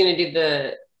said she's going to do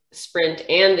the sprint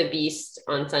and the beast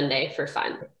on Sunday for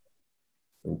fun.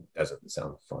 It doesn't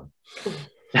sound fun.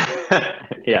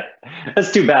 Yeah,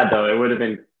 that's too bad though. It would have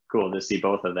been cool to see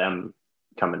both of them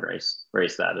come and race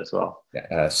that as well.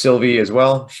 Sylvie as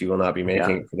well. She will not be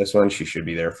making it for this one. She should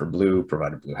be there for Blue,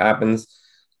 provided Blue happens.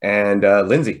 And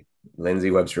Lindsay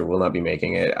Webster will not be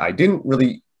making it. I didn't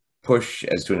really push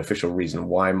as to an official reason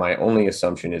why. My only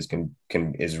assumption is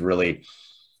is really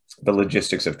the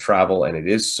logistics of travel, and it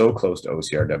is so close to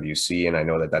OCRWC, and I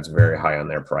know that that's very high on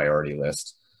their priority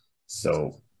list.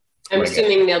 So I'm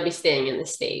assuming they'll be staying in the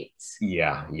States.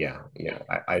 Yeah.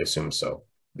 I assume so.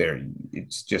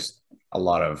 It's just a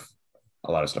lot of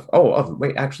stuff.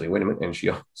 Wait a minute.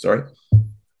 And sorry,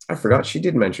 I forgot she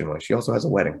did mention one. She also has a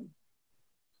wedding.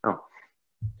 Oh,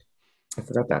 I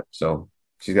forgot that. So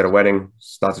she's got a wedding,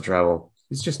 lots of travel.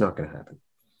 It's just not going to happen.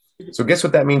 So guess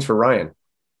what that means for Ryan?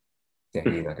 Yeah,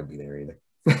 he's not going to be there either.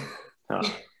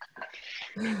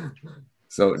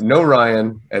 So no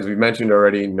Ryan, as we mentioned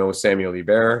already, no Samuel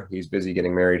Libert. He's busy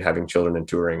getting married, having children, and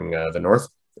touring the North.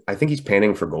 I think he's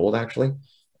panning for gold, actually.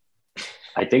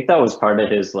 I think that was part of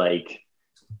his thing.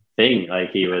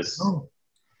 He was,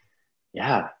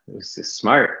 yeah, it was just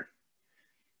smart.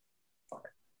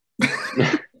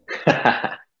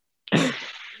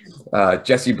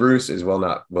 Jesse Bruce will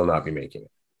not be making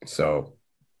it. So,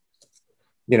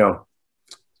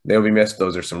 they'll be missed.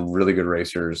 Those are some really good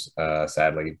racers,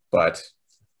 sadly, but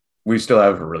we still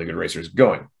have really good racers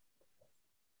going.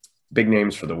 Big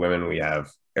names for the women. We have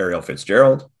Ariel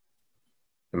Fitzgerald,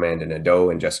 Amanda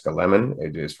Nadeau, and Jessica Lemon,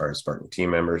 as far as Spartan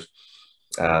team members.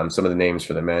 Some of the names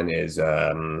for the men is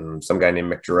some guy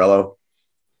named Mick Girello,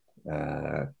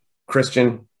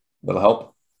 Christian, little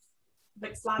help.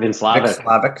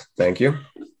 Vinslavic, thank you.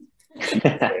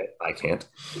 I can't.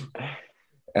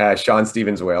 Sean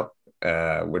Stevens Whale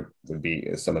would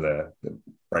be some of the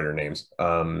brighter names.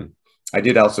 I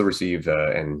did also receive,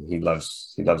 and he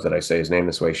loves that I say his name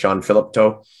this way, Sean Phillip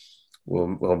Toe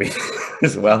will be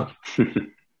as well.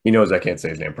 He knows I can't say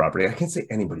his name properly. I can't say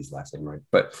anybody's last name right,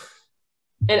 but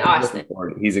and Austin.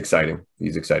 He's exciting.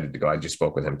 He's excited to go. I just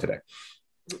spoke with him today.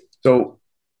 So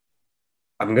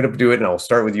I'm going to do it, and I'll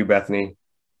start with you, Bethany,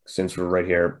 since we're right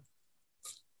here.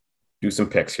 Do some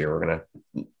picks here. We're going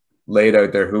to lay it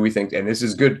out there who we think, and this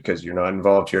is good because you're not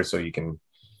involved here, so you can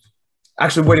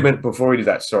actually wait a minute before we do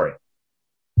that. Sorry,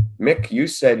 Mick, you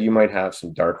said you might have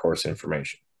some dark horse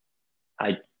information.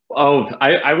 I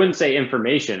wouldn't say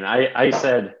information. I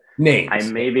said names. I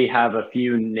maybe have a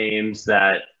few names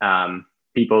that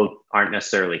people aren't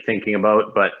necessarily thinking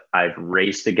about, but I've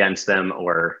raced against them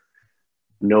or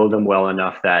know them well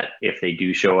enough that if they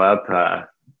do show up,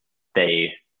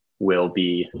 they will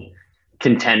be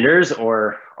contenders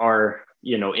or are,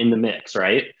 in the mix,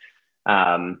 right?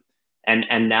 And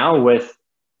now with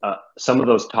some of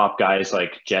those top guys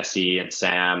like Jesse and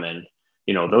Sam and,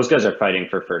 those guys are fighting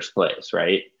for first place,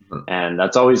 right? Mm-hmm. And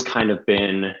that's always kind of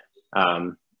been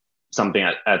something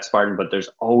at Spartan, but there's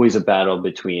always a battle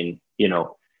between,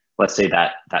 let's say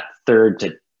that third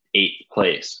to eighth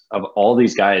place of all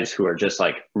these guys who are just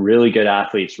really good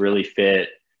athletes, really fit,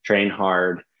 train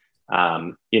hard.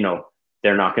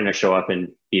 They're not going to show up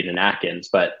and beat an Atkins,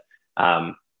 but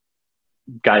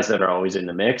guys that are always in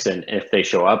the mix. And if they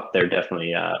show up, they're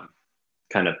definitely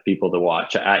kind of people to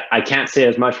watch. I can't say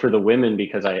as much for the women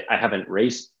because I haven't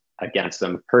raced against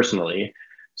them personally.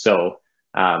 So,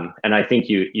 and I think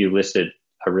you listed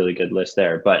a really good list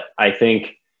there, but I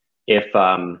think if,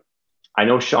 I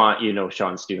know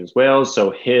Sean Stevens Wales.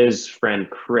 So his friend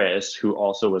Chris, who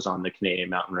also was on the Canadian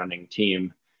mountain running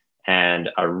team and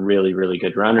a really, really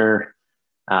good runner.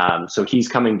 So he's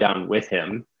coming down with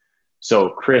him. So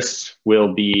Chris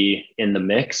will be in the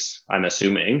mix, I'm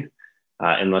assuming,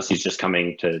 unless he's just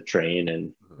coming to train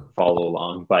and follow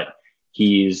along. But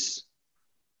he's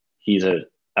a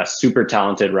super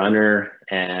talented runner,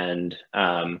 and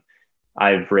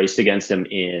I've raced against him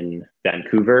in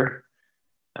Vancouver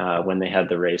when they had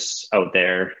the race out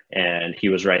there, and he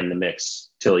was right in the mix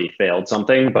till he failed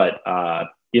something. But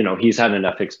he's had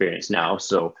enough experience now,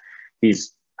 so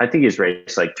I think he's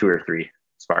raced 2 or 3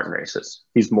 Spartan races.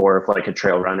 He's more of a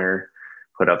trail runner,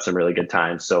 put up some really good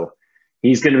times. So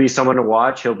he's going to be someone to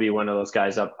watch. He'll be one of those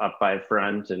guys up by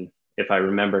front. And if I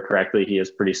remember correctly, he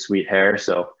has pretty sweet hair.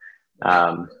 So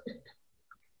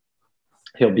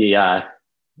he'll be,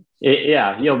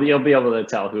 you'll be able to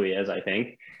tell who he is, I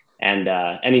think.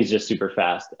 And he's just super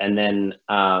fast. And then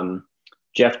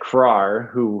Jeff Krar,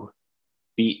 who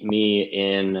beat me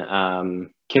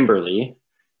in Kimberley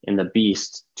in the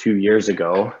Beast 2 years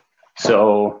ago.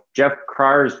 So Jeff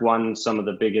Krar's won some of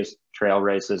the biggest trail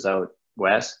races out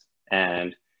west.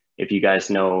 And if you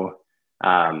guys know,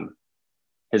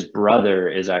 his brother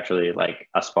is actually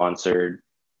a sponsored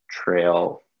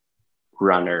trail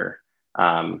runner.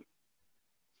 Now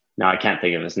I can't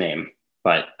think of his name,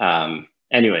 but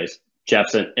anyways,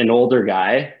 Jeff's an older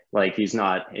guy. Like he's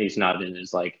not in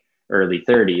his like early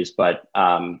 30s, but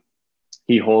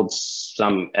he holds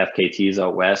some FKTs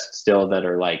out west still that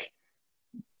are like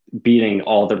beating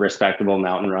all the respectable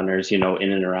mountain runners, you know,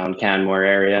 in and around Canmore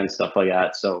area and stuff like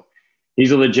that. So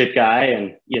he's a legit guy,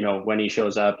 and you know, when he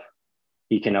shows up,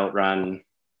 he can outrun,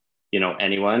 you know,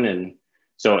 anyone. And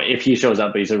so if he shows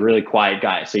up, he's a really quiet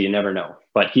guy, so you never know.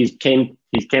 But he's came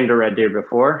to Red Deer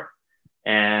before,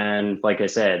 and like I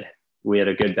said, we had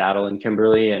a good battle in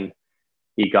Kimberley, and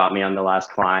he got me on the last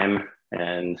climb,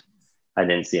 and I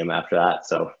didn't see him after that.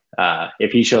 So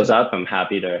if he shows up, I'm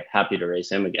happy to race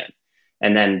him again.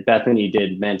 And then Bethany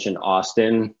did mention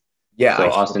Austin. Yeah.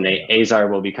 So Austin Azar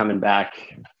will be coming back.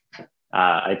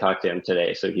 I talked to him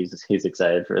today, so he's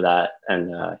excited for that.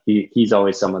 And he's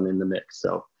always someone in the mix.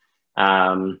 So,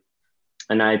 and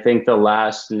I think the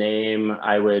last name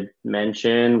I would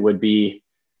mention would be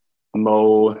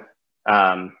Mo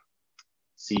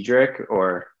Cedric,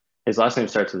 or his last name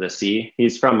starts with a C.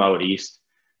 He's from out east.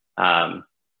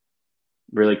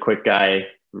 Really quick guy,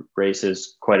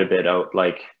 races quite a bit out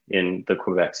like in the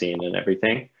Quebec scene and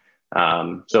everything.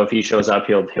 So if he shows up,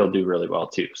 he'll do really well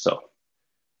too. So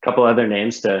a couple other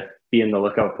names to be in the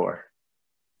lookout for.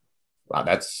 Wow,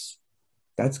 that's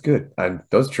good.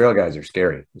 Those trail guys are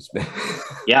scary.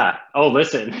 Yeah. Oh,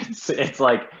 listen, it's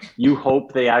like you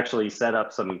hope they actually set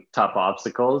up some tough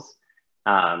obstacles,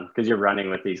 because you're running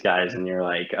with these guys and you're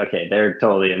like, okay, they're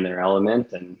totally in their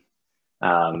element. And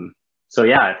so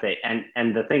yeah, if they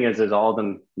and the thing is all of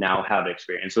them now have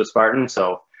experience with Spartan.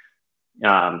 So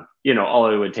you know,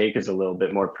 all it would take is a little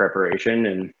bit more preparation,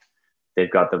 and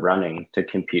they've got the running to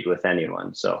compete with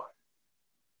anyone. So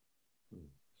do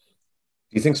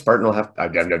you think Spartan will have,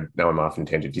 now I'm off in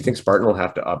tangent. Do you think Spartan will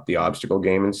have to up the obstacle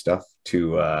game and stuff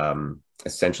to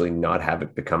essentially not have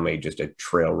it become just a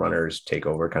trail runners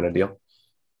takeover kind of deal?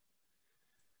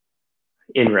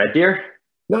 In Red Deer?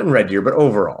 Not in Red Deer, but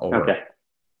overall. Okay.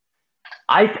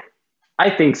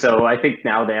 I think so. I think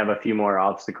now they have a few more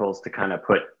obstacles to kind of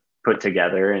put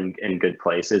together in good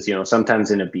places. You know,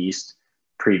 sometimes in a beast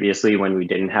previously, when we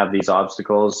didn't have these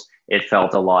obstacles, it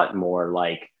felt a lot more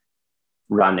like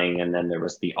running, and then there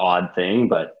was the odd thing.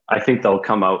 But I think they'll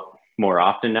come out more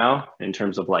often now in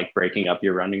terms of like breaking up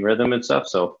your running rhythm and stuff.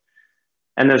 So,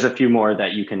 and there's a few more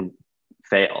that you can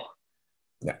fail.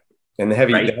 Yeah. And the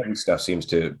heavy stuff seems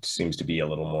to be a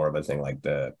little more of a thing, like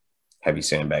the heavy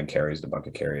sandbag carries, the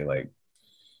bucket carry, like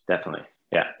definitely.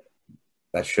 Yeah.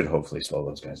 That should hopefully slow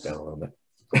those guys down a little bit.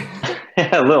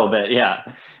 A little bit. Yeah.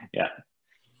 Yeah.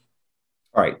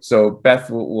 All right. So Beth,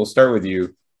 we'll start with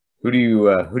you. Who do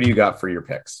you got for your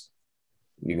picks?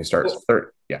 You can start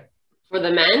third. Yeah. For the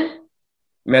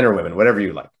men or women, whatever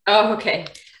you like. Oh, okay.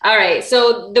 All right.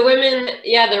 So the women,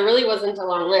 yeah, there really wasn't a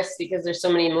long list because there's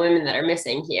so many women that are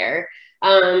missing here.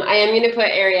 I am going to put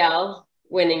Arielle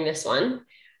winning this one.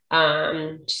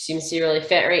 She seems to be really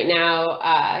fit right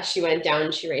now. She went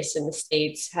down, she raced in the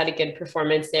States, had a good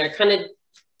performance there, kind of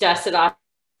dusted off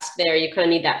there. You kind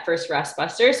of need that first rust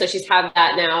buster. So she's had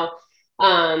that now.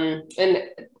 And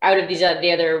out of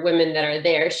the other women that are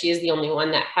there, she is the only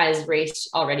one that has raced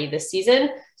already this season.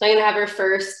 So I'm going to have her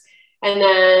first. And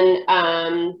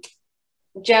then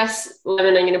Jess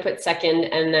Lemon, I'm going to put second,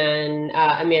 and then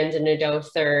Amanda Nadeau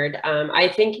third. I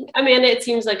think Amanda, it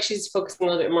seems like she's focusing a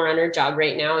little bit more on her job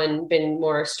right now and been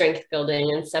more strength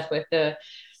building and stuff with the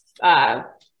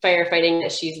firefighting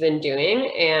that she's been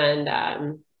doing.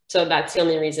 And so that's the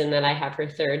only reason that I have her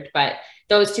third. But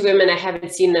those two women, I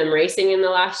haven't seen them racing in the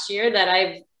last year that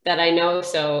I know.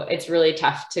 So it's really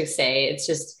tough to say. It's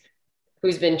just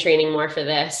who's been training more for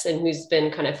this and who's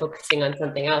been kind of focusing on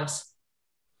something else.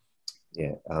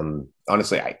 Yeah.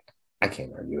 Honestly, I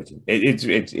can't argue with you.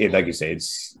 It's like you say,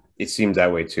 it seems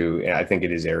that way too. I think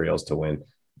it is Arielle's to win.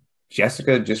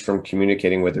 Jessica, just from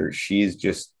communicating with her, she's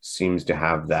just seems to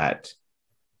have that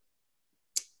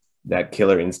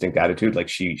killer instinct attitude. Like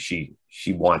she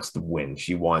wants to win.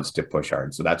 She wants to push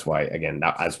hard. So that's why, again,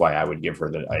 that's why I would give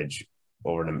her the edge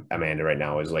over to Amanda right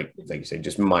now, is like you say,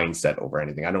 just mindset over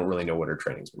anything. I don't really know what her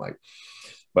training's been like,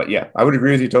 but yeah, I would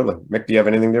agree with you totally. Mick, do you have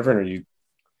anything different, or you?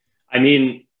 I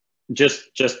mean, just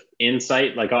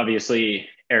insight, like obviously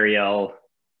Arielle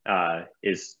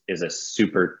is a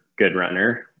super good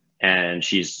runner, and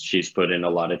she's put in a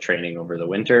lot of training over the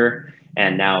winter.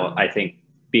 And now I think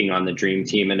being on the dream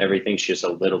team and everything, she has a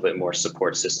little bit more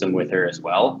support system with her as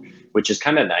well, which is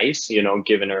kind of nice, you know,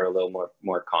 giving her a little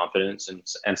more confidence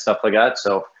and stuff like that.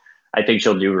 So I think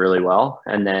she'll do really well.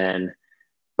 And then,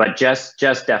 but Jess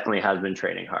definitely has been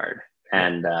training hard.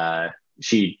 And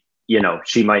she,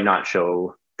 she might not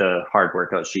show the hard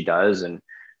workouts she does, and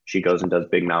she goes and does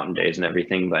big mountain days and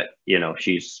everything, but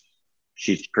she's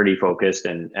pretty focused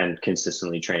and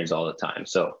consistently trains all the time.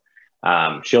 So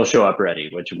she'll show up ready,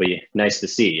 which will be nice to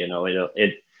see.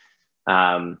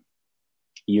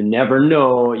 You never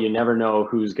know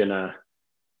who's gonna,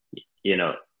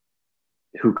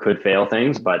 who could fail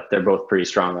things, but they're both pretty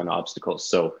strong on obstacles.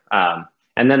 So,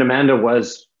 and then Amanda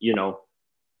was,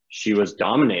 she was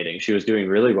dominating. She was doing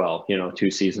really well, 2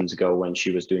 seasons ago when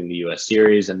she was doing the US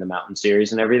series and the mountain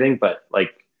series and everything. But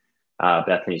like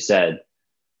Bethany said,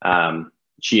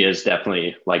 she is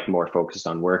definitely like more focused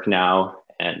on work now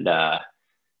and a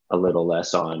little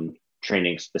less on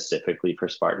training specifically for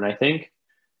Spartan, I think.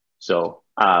 So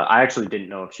I actually didn't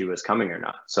know if she was coming or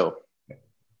not. So,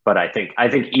 but I think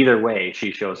either way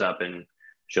she shows up and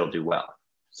she'll do well.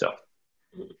 So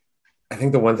I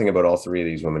think the one thing about all 3 of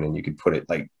these women, and you could put it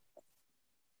like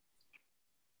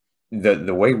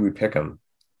the way we pick them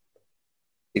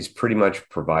is pretty much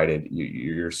provided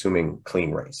you're assuming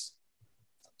clean race.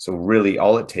 So really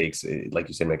all it takes, like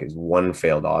you said, Mick, is one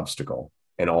failed obstacle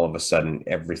and all of a sudden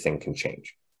everything can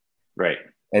change. Right.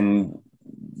 And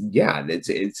yeah,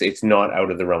 it's not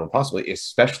out of the realm of possibility,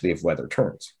 especially if weather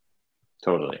turns.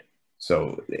 Totally.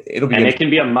 So it'll be, and it can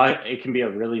be a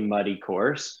really muddy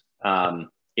course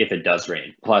if it does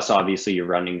rain. Plus, obviously, you're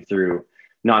running through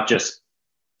not just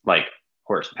like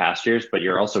horse pastures, but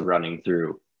you're also running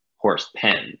through horse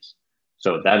pens.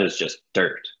 So that is just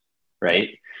dirt, right?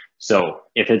 So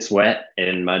if it's wet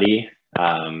and muddy,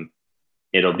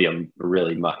 it'll be a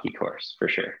really mucky course for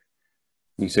sure.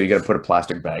 So you got to put a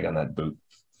plastic bag on that boot.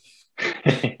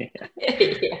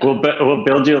 Yeah. We'll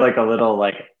build you like a little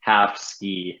like half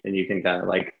ski, and you can kind of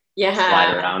like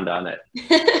slide around on it.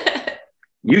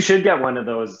 You should get one of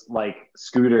those like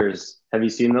scooters. Have you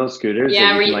seen those scooters?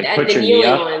 Yeah, where you can, like put your knee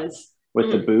up ones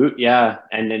with the boot. Yeah,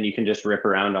 and then you can just rip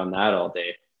around on that all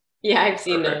day. Yeah, I've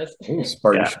seen those.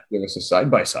 Spartan should give us a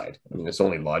side-by-side. I mean, it's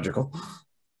only logical.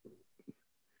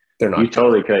 They're not. You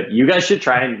totally could. You guys should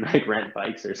try and like rent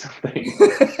bikes or something.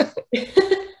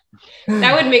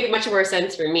 That would make much more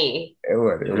sense for me. It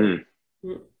would.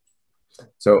 Mm-hmm.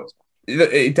 So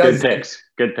it does.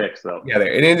 Good picks though. Yeah,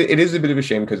 it is a bit of a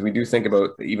shame because we do think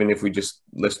about, even if we just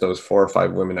list those 4 or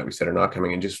 5 women that we said are not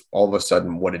coming, and just all of a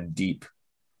sudden what a deep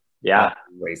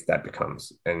race that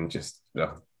becomes, and just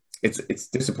it's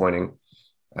disappointing.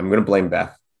 I'm going to blame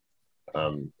Beth.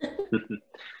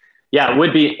 Yeah,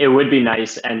 it would be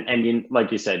nice, and you,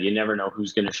 like you said, you never know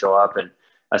who's going to show up, and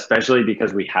especially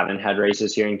because we haven't had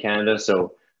races here in Canada.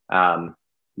 So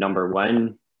number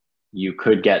one, you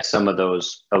could get some of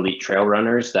those elite trail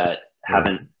runners that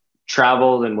haven't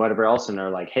traveled and whatever else, and are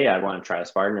like, hey, I want to try a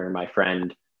Spartan, or my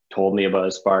friend told me about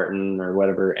a Spartan or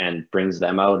whatever, and brings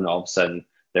them out, and all of a sudden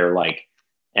they're like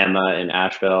Emma in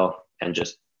Asheville and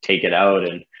just take it out,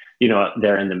 and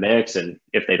they're in the mix. And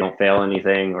if they don't fail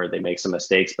anything or they make some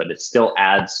mistakes, but it still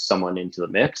adds someone into the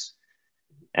mix.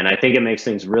 And I think it makes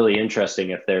things really interesting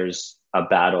if there's a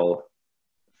battle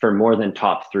for more than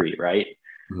top 3, right?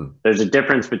 Mm-hmm. There's a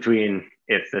difference between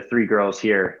if the 3 girls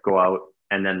here go out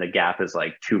and then the gap is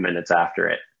like 2 minutes after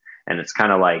it. And it's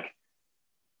kind of like,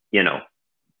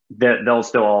 they'll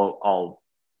still all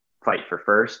fight for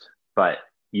first, but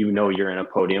you're in a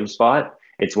podium spot.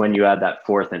 It's when you add that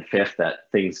 4th and 5th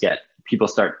that people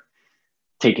start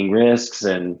taking risks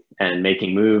and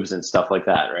making moves and stuff like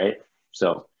that, right?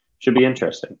 So should be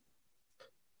interesting.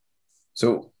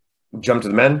 So jump to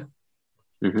the men.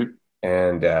 Mm-hmm.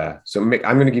 And so Mick,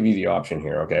 I'm going to give you the option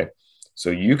here, okay? So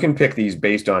you can pick these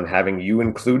based on having you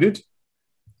included,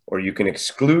 or you can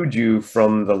exclude you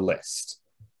from the list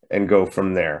and go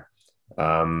from there.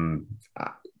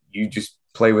 You just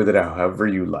play with it however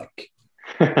you like.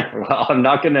 Well, I'm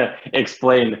not going to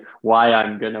explain why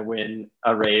I'm going to win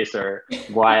a race or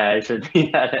why I should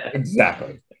be at it.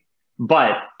 Exactly.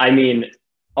 But I mean,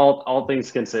 all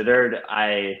things considered,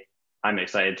 I'm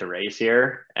excited to race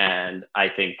here, and I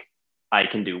think I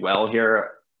can do well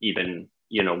here, even,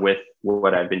 with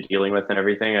what I've been dealing with and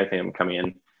everything. I think I'm coming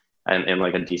in and in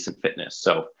like a decent fitness.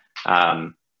 So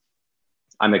I'm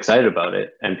excited about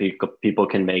it, and people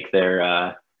can make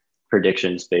their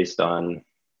predictions based on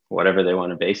whatever they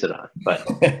want to base it on. But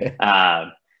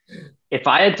if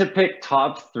I had to pick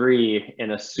top 3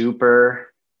 in a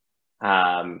super,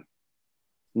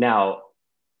 now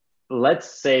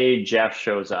let's say Jeff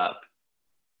shows up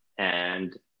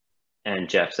and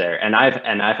Jeff's there, and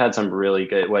I've had some really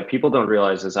good, what people don't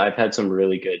realize is I've had some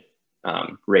really good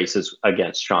races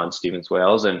against Sean Stevens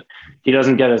Wales, and he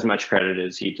doesn't get as much credit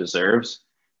as he deserves.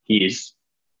 He's,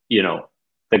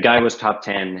 the guy was top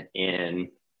 10 in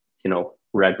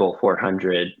Red Bull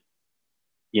 400,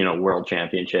 world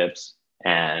championships.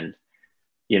 And,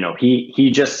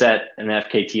 he just set an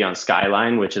FKT on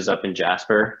Skyline, which is up in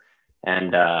Jasper.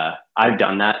 And I've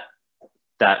done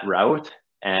that route.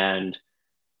 And,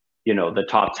 the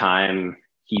top time,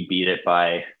 he beat it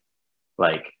by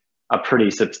like a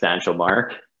pretty substantial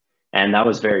mark. And that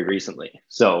was very recently.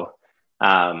 So,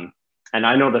 and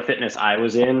I know the fitness I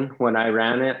was in when I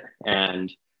ran it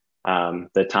and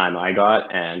the time I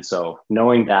got. And so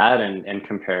knowing that and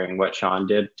comparing what Sean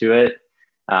did to it,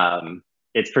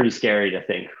 it's pretty scary to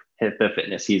think hit the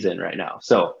fitness he's in right now.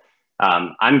 So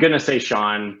I'm going to say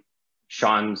Sean's,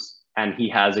 and he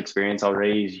has experience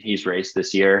already. He's raced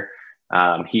this year.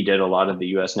 He did a lot of the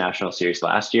US National Series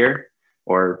last year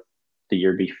or the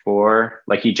year before,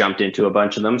 like he jumped into a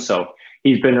bunch of them. So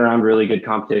he's been around really good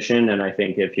competition. And I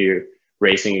think if you're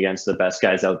racing against the best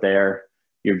guys out there,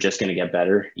 you're just going to get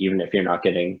better, even if you're not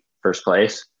getting first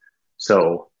place.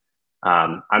 So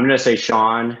I'm going to say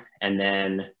Sean, and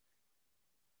then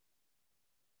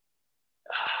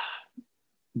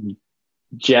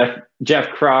Jeff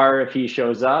Krar if he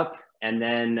shows up. And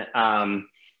then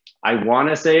I want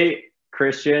to say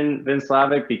Christian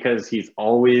Vinslavic because he's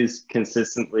always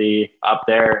consistently up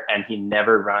there and he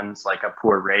never runs like a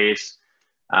poor race.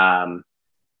 And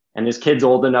his kid's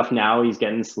old enough now, he's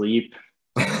getting sleep.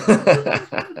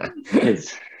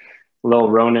 His little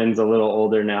Ronan's a little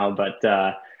older now, but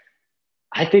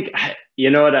I think I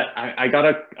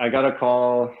gotta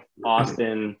call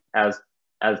Austin as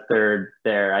third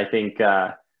there. I think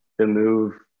the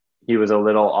move, he was a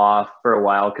little off for a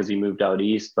while because he moved out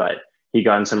east, but he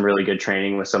got in some really good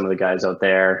training with some of the guys out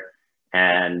there,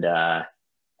 and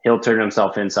he'll turn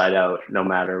himself inside out no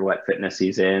matter what fitness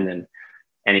he's in, and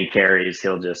any carries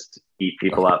he'll just eat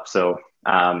people up. So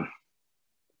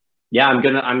yeah, I'm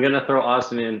gonna throw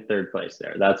Austin in third place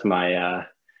there. That's my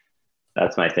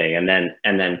thing. And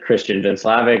then Christian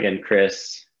Vinslavic and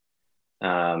Chris,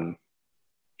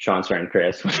 Sean's friend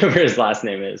Chris, whatever his last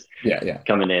name is. Yeah.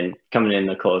 Coming in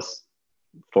the close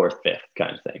fourth, fifth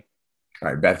kind of thing. All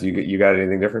right, Beth, you got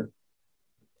anything different?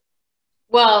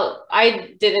 Well,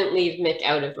 I didn't leave Mick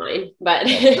out of mine, but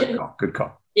good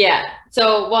call. Yeah.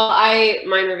 So,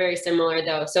 mine were very similar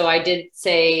though. So I did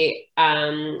say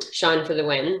Sean for the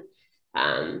win.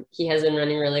 He has been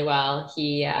running really well.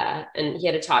 And he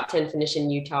had a top 10 finish in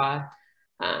Utah.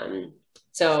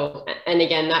 So, and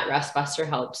again, that rust buster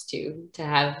helps to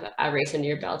have a race under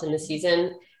your belt in the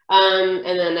season. And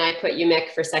then I put you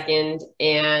Mick for second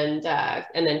and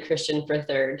then Christian for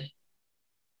third.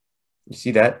 You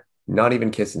see that? Not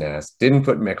even kissing ass. Didn't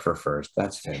put Mick for first.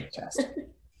 That's fantastic.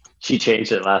 She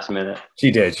changed it last minute.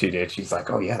 She did. She's like,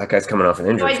 oh yeah, that guy's coming off an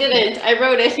injury. No, I didn't. I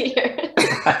wrote it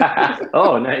here.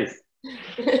 Oh, nice.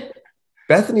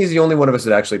 Bethany's the only one of us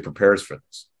that actually prepares for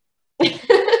this.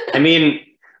 I mean,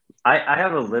 I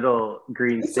have a little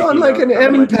green. It's on like an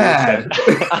M pad.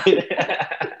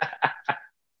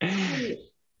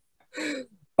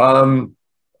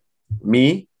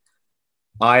 Me,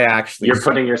 I actually. You're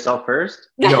putting yourself first?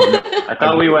 No, I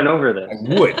thought we went over this.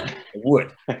 I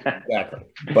would exactly,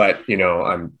 but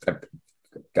I've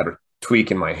got a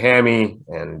tweak in my hammy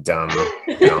and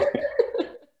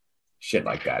shit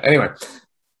like that. Anyway,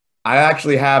 I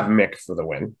actually have Mick for the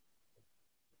win.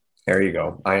 There you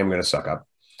go. I am going to suck up.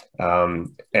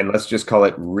 And let's just call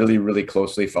it really, really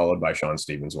closely followed by Sean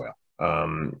Stevens Whale.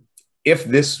 If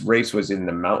this race was in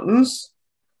the mountains,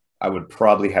 I would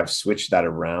probably have switched that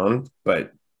around,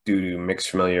 but due to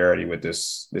mixed familiarity with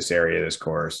this area, this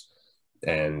course,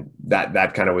 and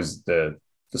that kind of was the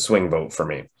swing vote for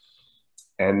me.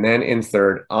 And then in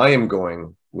third, I am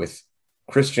going with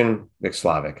Christian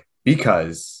Vinslavic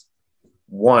because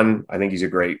one, I think he's a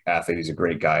great athlete. He's a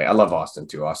great guy. I love Austin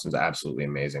too. Austin's absolutely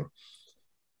amazing.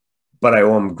 But I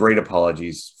owe him great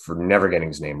apologies for never getting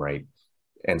his name right.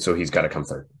 And so he's got to come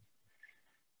third.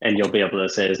 And you'll be able to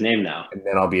say his name now. And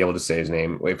then I'll be able to say his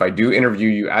name. If I do interview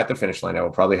you at the finish line, I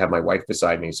will probably have my wife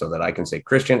beside me so that I can say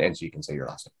Christian and she can say your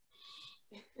last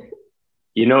name.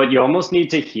 You know what? You almost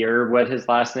need to hear what his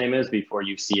last name is before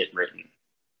you see it written.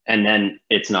 And then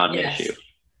it's not an issue.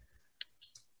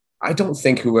 I don't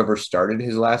think whoever started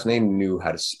his last name knew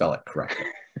how to spell it correctly.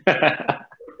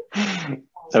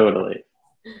 Totally.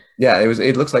 Yeah,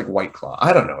 it looks like White Claw.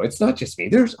 I don't know. It's not just me.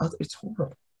 It's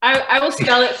horrible. I will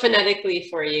spell it phonetically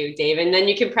for you, Dave, and then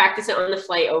you can practice it on the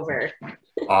flight over.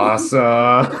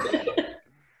 Awesome.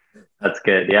 That's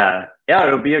good. Yeah,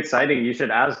 it'll be exciting. You should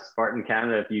ask Spartan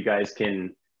Canada if you guys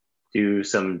can do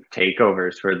some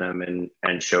takeovers for them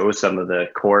and show some of the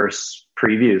course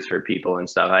previews for people and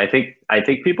stuff. I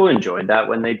think people enjoyed that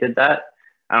when they did that.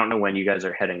 I don't know when you guys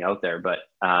are heading out there, but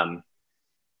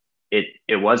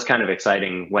it was kind of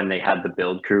exciting when they had the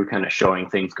build crew kind of showing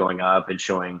things going up and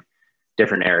showing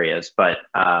different areas. But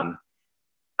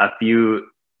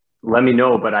let me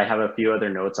know, but I have a few other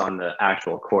notes on the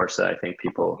actual course that I think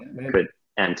people could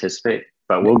anticipate.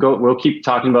 But we'll keep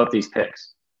talking about these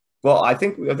picks. Well, I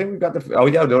think we've got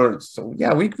we did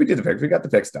the picks. We got the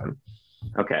picks done.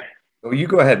 Okay. So you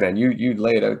go ahead, man. You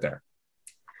lay it out there.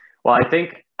 Well,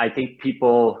 I think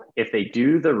people, if they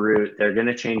do the route, they're going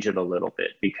to change it a little bit,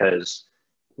 because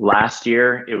last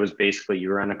year it was basically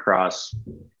you run across,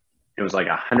 it was like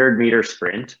 100-meter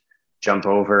sprint, jump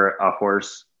over a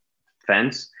horse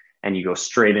fence, and you go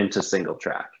straight into single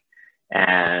track.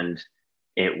 And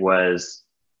it was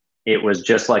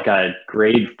just like a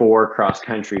grade 4 cross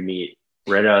country meet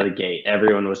right out of the gate.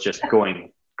 Everyone was just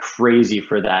going crazy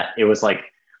for that. It was like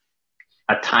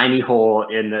a tiny hole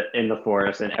in the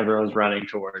forest, and everyone's running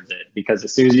towards it, because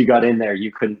as soon as you got in there, you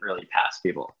couldn't really pass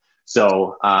people.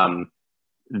 So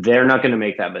they're not going to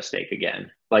make that mistake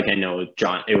again. Like, I know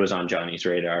it was on Johnny's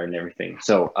radar and everything.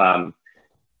 So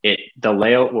the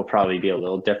layout will probably be a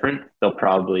little different. They'll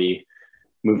probably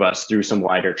move us through some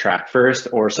wider track first,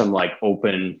 or some like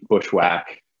open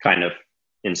bushwhack kind of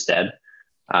instead,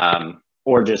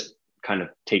 or just kind of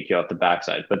take you out the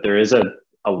backside. But there is a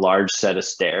large set of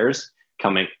stairs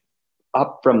coming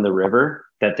up from the river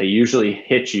that they usually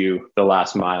hit you the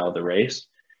last mile of the race,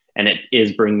 and it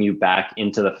is bringing you back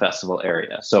into the festival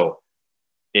area. So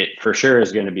it for sure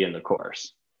is going to be in the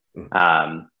course.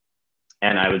 And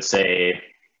I would say,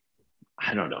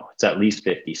 I don't know, it's at least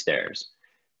 50 stairs.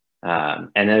 And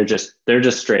they're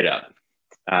just straight up.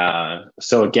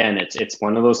 So again, it's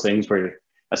one of those things where,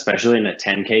 especially in a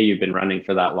 10K, you've been running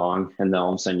for that long, and then all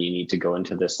of a sudden you need to go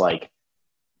into this, like,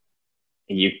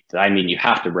 you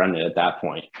have to run it at that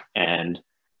point, and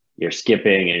you're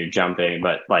skipping and you're jumping,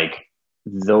 but like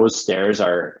those stairs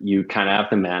you kind of have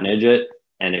to manage it.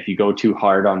 And if you go too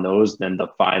hard on those, then the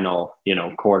final,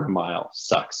 quarter mile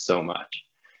sucks so much.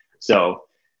 So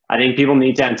I think people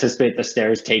need to anticipate the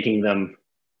stairs taking them,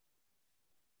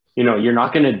 you're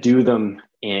not going to do them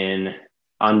in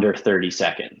under 30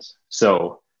 seconds.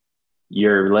 So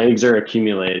your legs are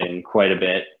accumulating quite a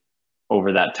bit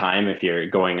over that time if you're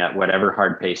going at whatever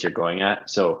hard pace you're going at.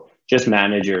 So just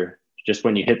manage just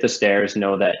when you hit the stairs,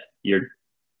 know that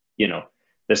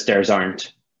the stairs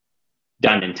aren't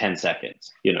done in 10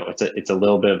 seconds. It's a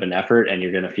little bit of an effort, and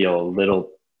you're going to feel a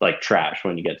little like trash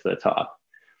when you get to the top.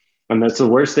 And that's the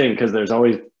worst thing, because there's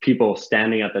always people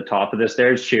standing at the top of the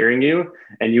stairs cheering you,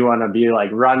 and you want to be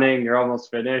like running, you're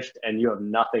almost finished, and you have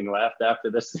nothing left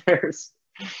after the stairs.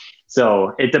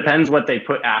 So it depends what they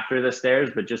put after the stairs,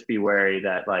 but just be wary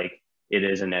that like it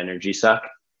is an energy suck.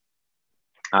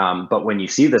 But when you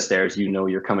see the stairs,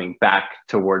 you're coming back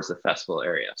towards the festival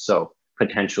area. So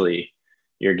potentially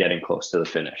you're getting close to the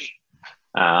finish.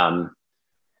 And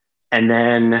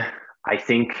then I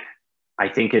think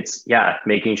it's,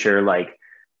 making sure like,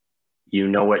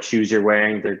 what shoes you're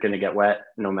wearing. They're going to get wet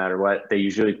no matter what. They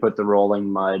usually put the rolling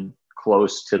mud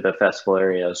close to the festival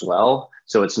area as well.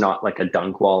 So it's not like a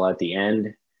dunk wall at the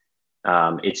end.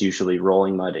 It's usually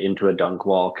rolling mud into a dunk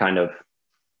wall kind of,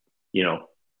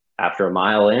 after a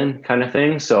mile in kind of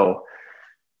thing. So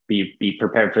be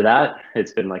prepared for that.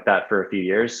 It's been like that for a few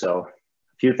years. So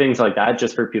a few things like that,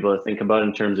 just for people to think about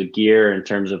in terms of gear, in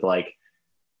terms of like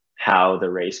how the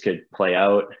race could play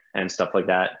out and stuff like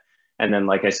that. And then,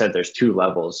 like I said, there's 2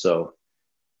 levels. So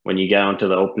when you get onto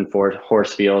the open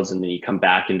horse fields, and then you come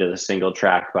back into the single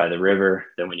track by the river,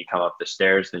 then when you come up the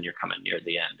stairs, then you're coming near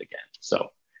the end again. So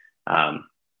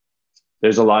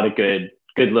there's a lot of good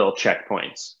little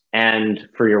checkpoints. And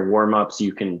for your warm-ups,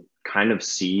 you can kind of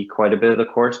see quite a bit of the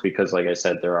course, because like I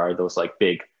said, there are those like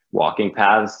big walking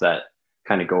paths that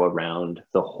kind of go around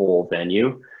the whole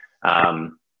venue.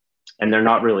 And they're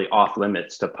not really off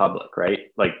limits to public,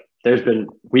 right? Like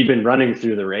we've been running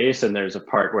through the race, and there's a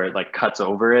part where it like cuts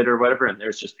over it or whatever, and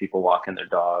there's just people walking their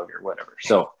dog or whatever.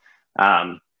 So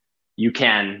you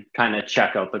can kind of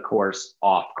check out the course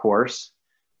off course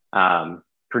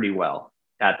pretty well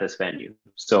at this venue.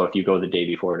 So if you go the day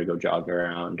before to go jog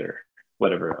around or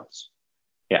whatever else.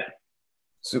 Yeah.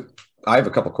 So I have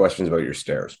a couple questions about your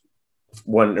stairs.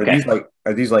 One,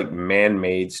 are these like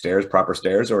man-made stairs, proper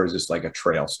stairs, or is this like a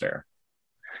trail stair?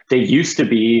 They used to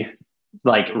be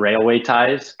like railway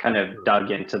ties kind of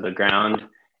dug into the ground,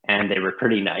 and they were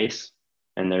pretty nice.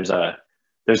 And there's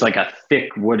like a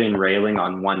thick wooden railing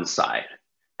on one side,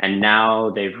 and now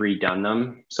they've redone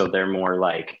them. So they're more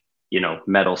like,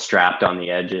 metal strapped on the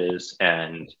edges,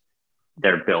 and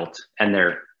they're built, and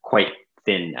they're quite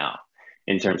thin now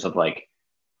in terms of like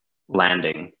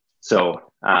landing.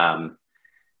 So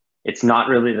it's not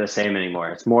really the same anymore.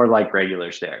 It's more like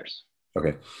regular stairs.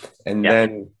 Okay. And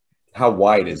then how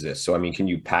wide is this? So, I mean, can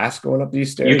you pass going up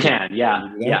these stairs? You can.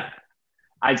 Yeah. Yeah.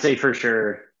 I'd say for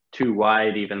sure 2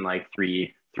 wide, even like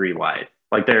three wide.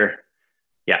 Like they're,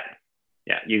 yeah.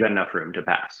 You got enough room to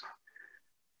pass.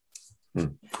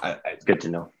 It's good to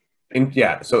know.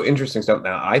 So interesting stuff.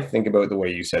 Now I think about the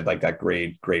way you said, like that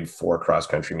grade 4 cross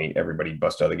country meet, everybody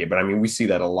bust out of the gate. But I mean, we see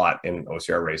that a lot in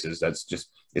OCR races. That's just,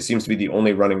 it seems to be the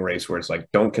only running race where it's like,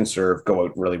 don't conserve, go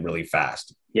out really, really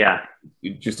fast. Yeah.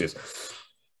 It just is.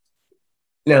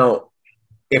 Now,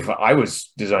 if I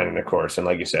was designing the course, and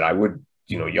like you said, I would,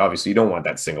 you obviously don't want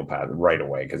that single path right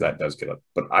away because that does kill it.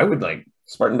 But I would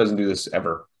Spartan doesn't do this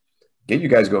ever. Get you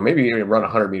guys go, maybe run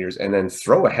 100 meters and then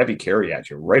throw a heavy carry at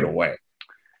you right away.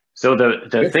 So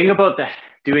the thing about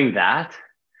doing that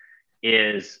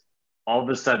is all of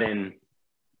a sudden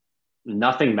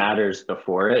nothing matters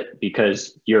before it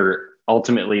because you're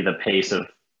ultimately the pace of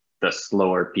the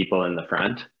slower people in the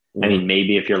front. Mm-hmm. I mean,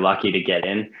 maybe if you're lucky to get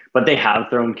in, but they have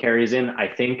thrown carries in. I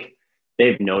think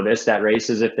they've noticed at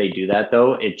races if they do that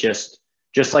though, it just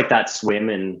like that swim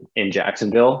in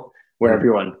Jacksonville where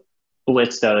everyone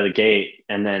blitzed out of the gate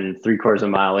and then 3/4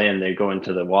 mile in, they go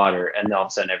into the water and then all of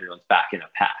a sudden everyone's back in a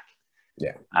pack.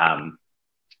 Yeah.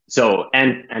 So,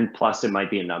 and plus it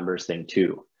might be a numbers thing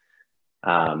too,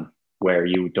 where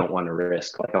you don't want to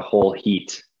risk like a whole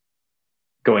heat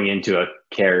going into a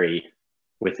carry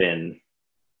within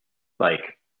like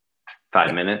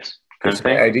 5 minutes. Kind of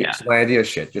thing. My idea is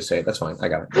shit. Just say it. That's fine. I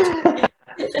got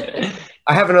it.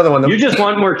 I have another one. You just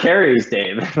want more carries,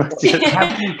 Dave.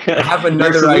 I have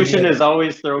another solution idea. Is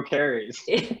always throw carries.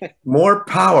 More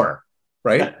power,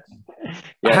 right? Yes.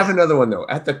 I have another one though.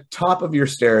 At the top of your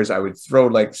stairs, I would throw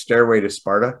like Stairway to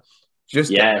Sparta,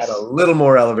 just to add a little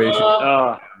more elevation.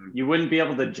 You wouldn't be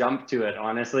able to jump to it.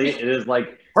 Honestly, it is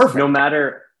like perfect. No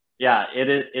matter,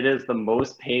 it is the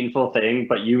most painful thing.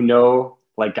 But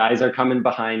like guys are coming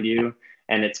behind you,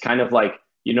 and it's kind of like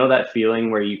that feeling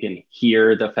where you can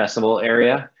hear the festival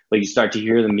area, like you start to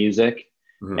hear the music,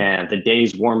 and the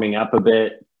day's warming up a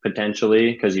bit.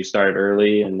 Potentially because you started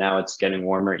early and now it's getting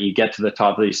warmer. You get to the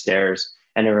top of these stairs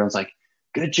and everyone's like,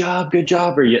 good job.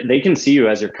 Or they can see you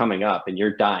as you're coming up and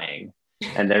you're dying.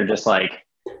 And they're just like,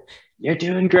 you're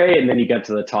doing great. And then you get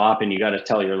to the top and you got to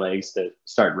tell your legs to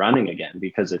start running again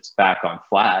because it's back on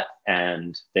flat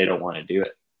and they don't want to do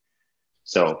it.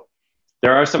 So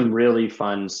there are some really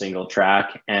fun single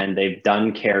track and they've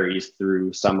done carries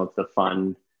through some of the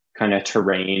fun kind of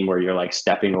terrain where you're like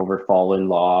stepping over fallen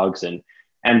logs and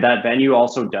that venue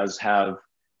also does have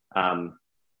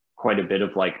quite a bit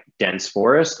of like dense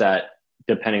forest that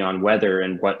depending on weather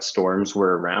and what storms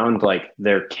were around, like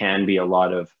there can be a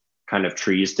lot of kind of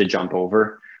trees to jump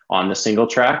over on the single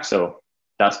track. So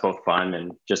that's both fun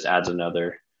and just adds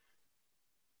another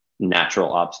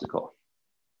natural obstacle.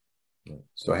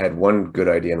 So I had one good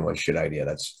idea and one shit idea.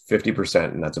 That's 50%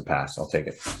 and that's a pass. I'll take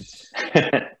it.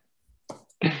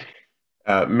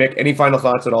 Mick, any final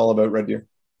thoughts at all about Red Deer?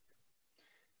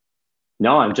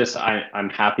 No, I'm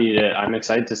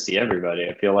excited to see everybody.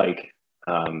 I feel like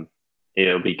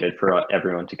it'll be good for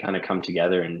everyone to kind of come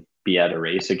together and be at a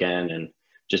race again and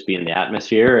just be in the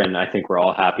atmosphere. And I think we're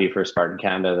all happy for Spartan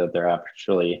Canada that they're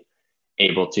actually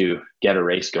able to get a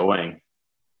race going.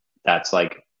 That's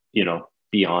like,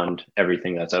 beyond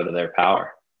everything that's out of their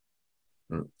power.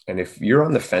 And if you're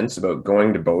on the fence about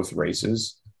going to both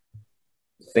races,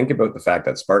 think about the fact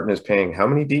that Spartan is paying how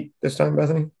many deep this time,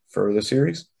 Bethany, for the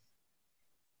series?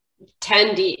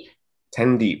 10 deep.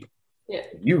 10 deep. Yeah.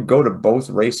 You go to both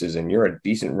races and you're a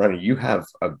decent runner. You have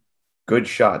a good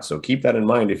shot. So keep that in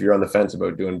mind if you're on the fence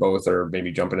about doing both or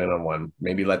maybe jumping in on one.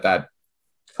 Maybe let that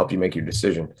help you make your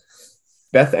decision.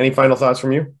 Beth, any final thoughts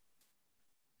from you?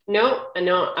 No,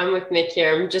 I'm with Mick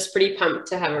here. I'm just pretty pumped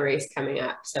to have a race coming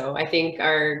up. So I think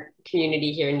our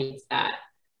community here needs that.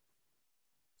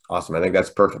 Awesome. I think that's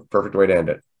perfect way to end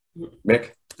it.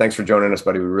 Mick, thanks for joining us,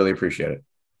 buddy. We really appreciate it.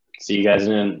 See you guys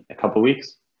in a couple of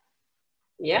weeks.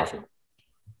 Yeah. Awesome.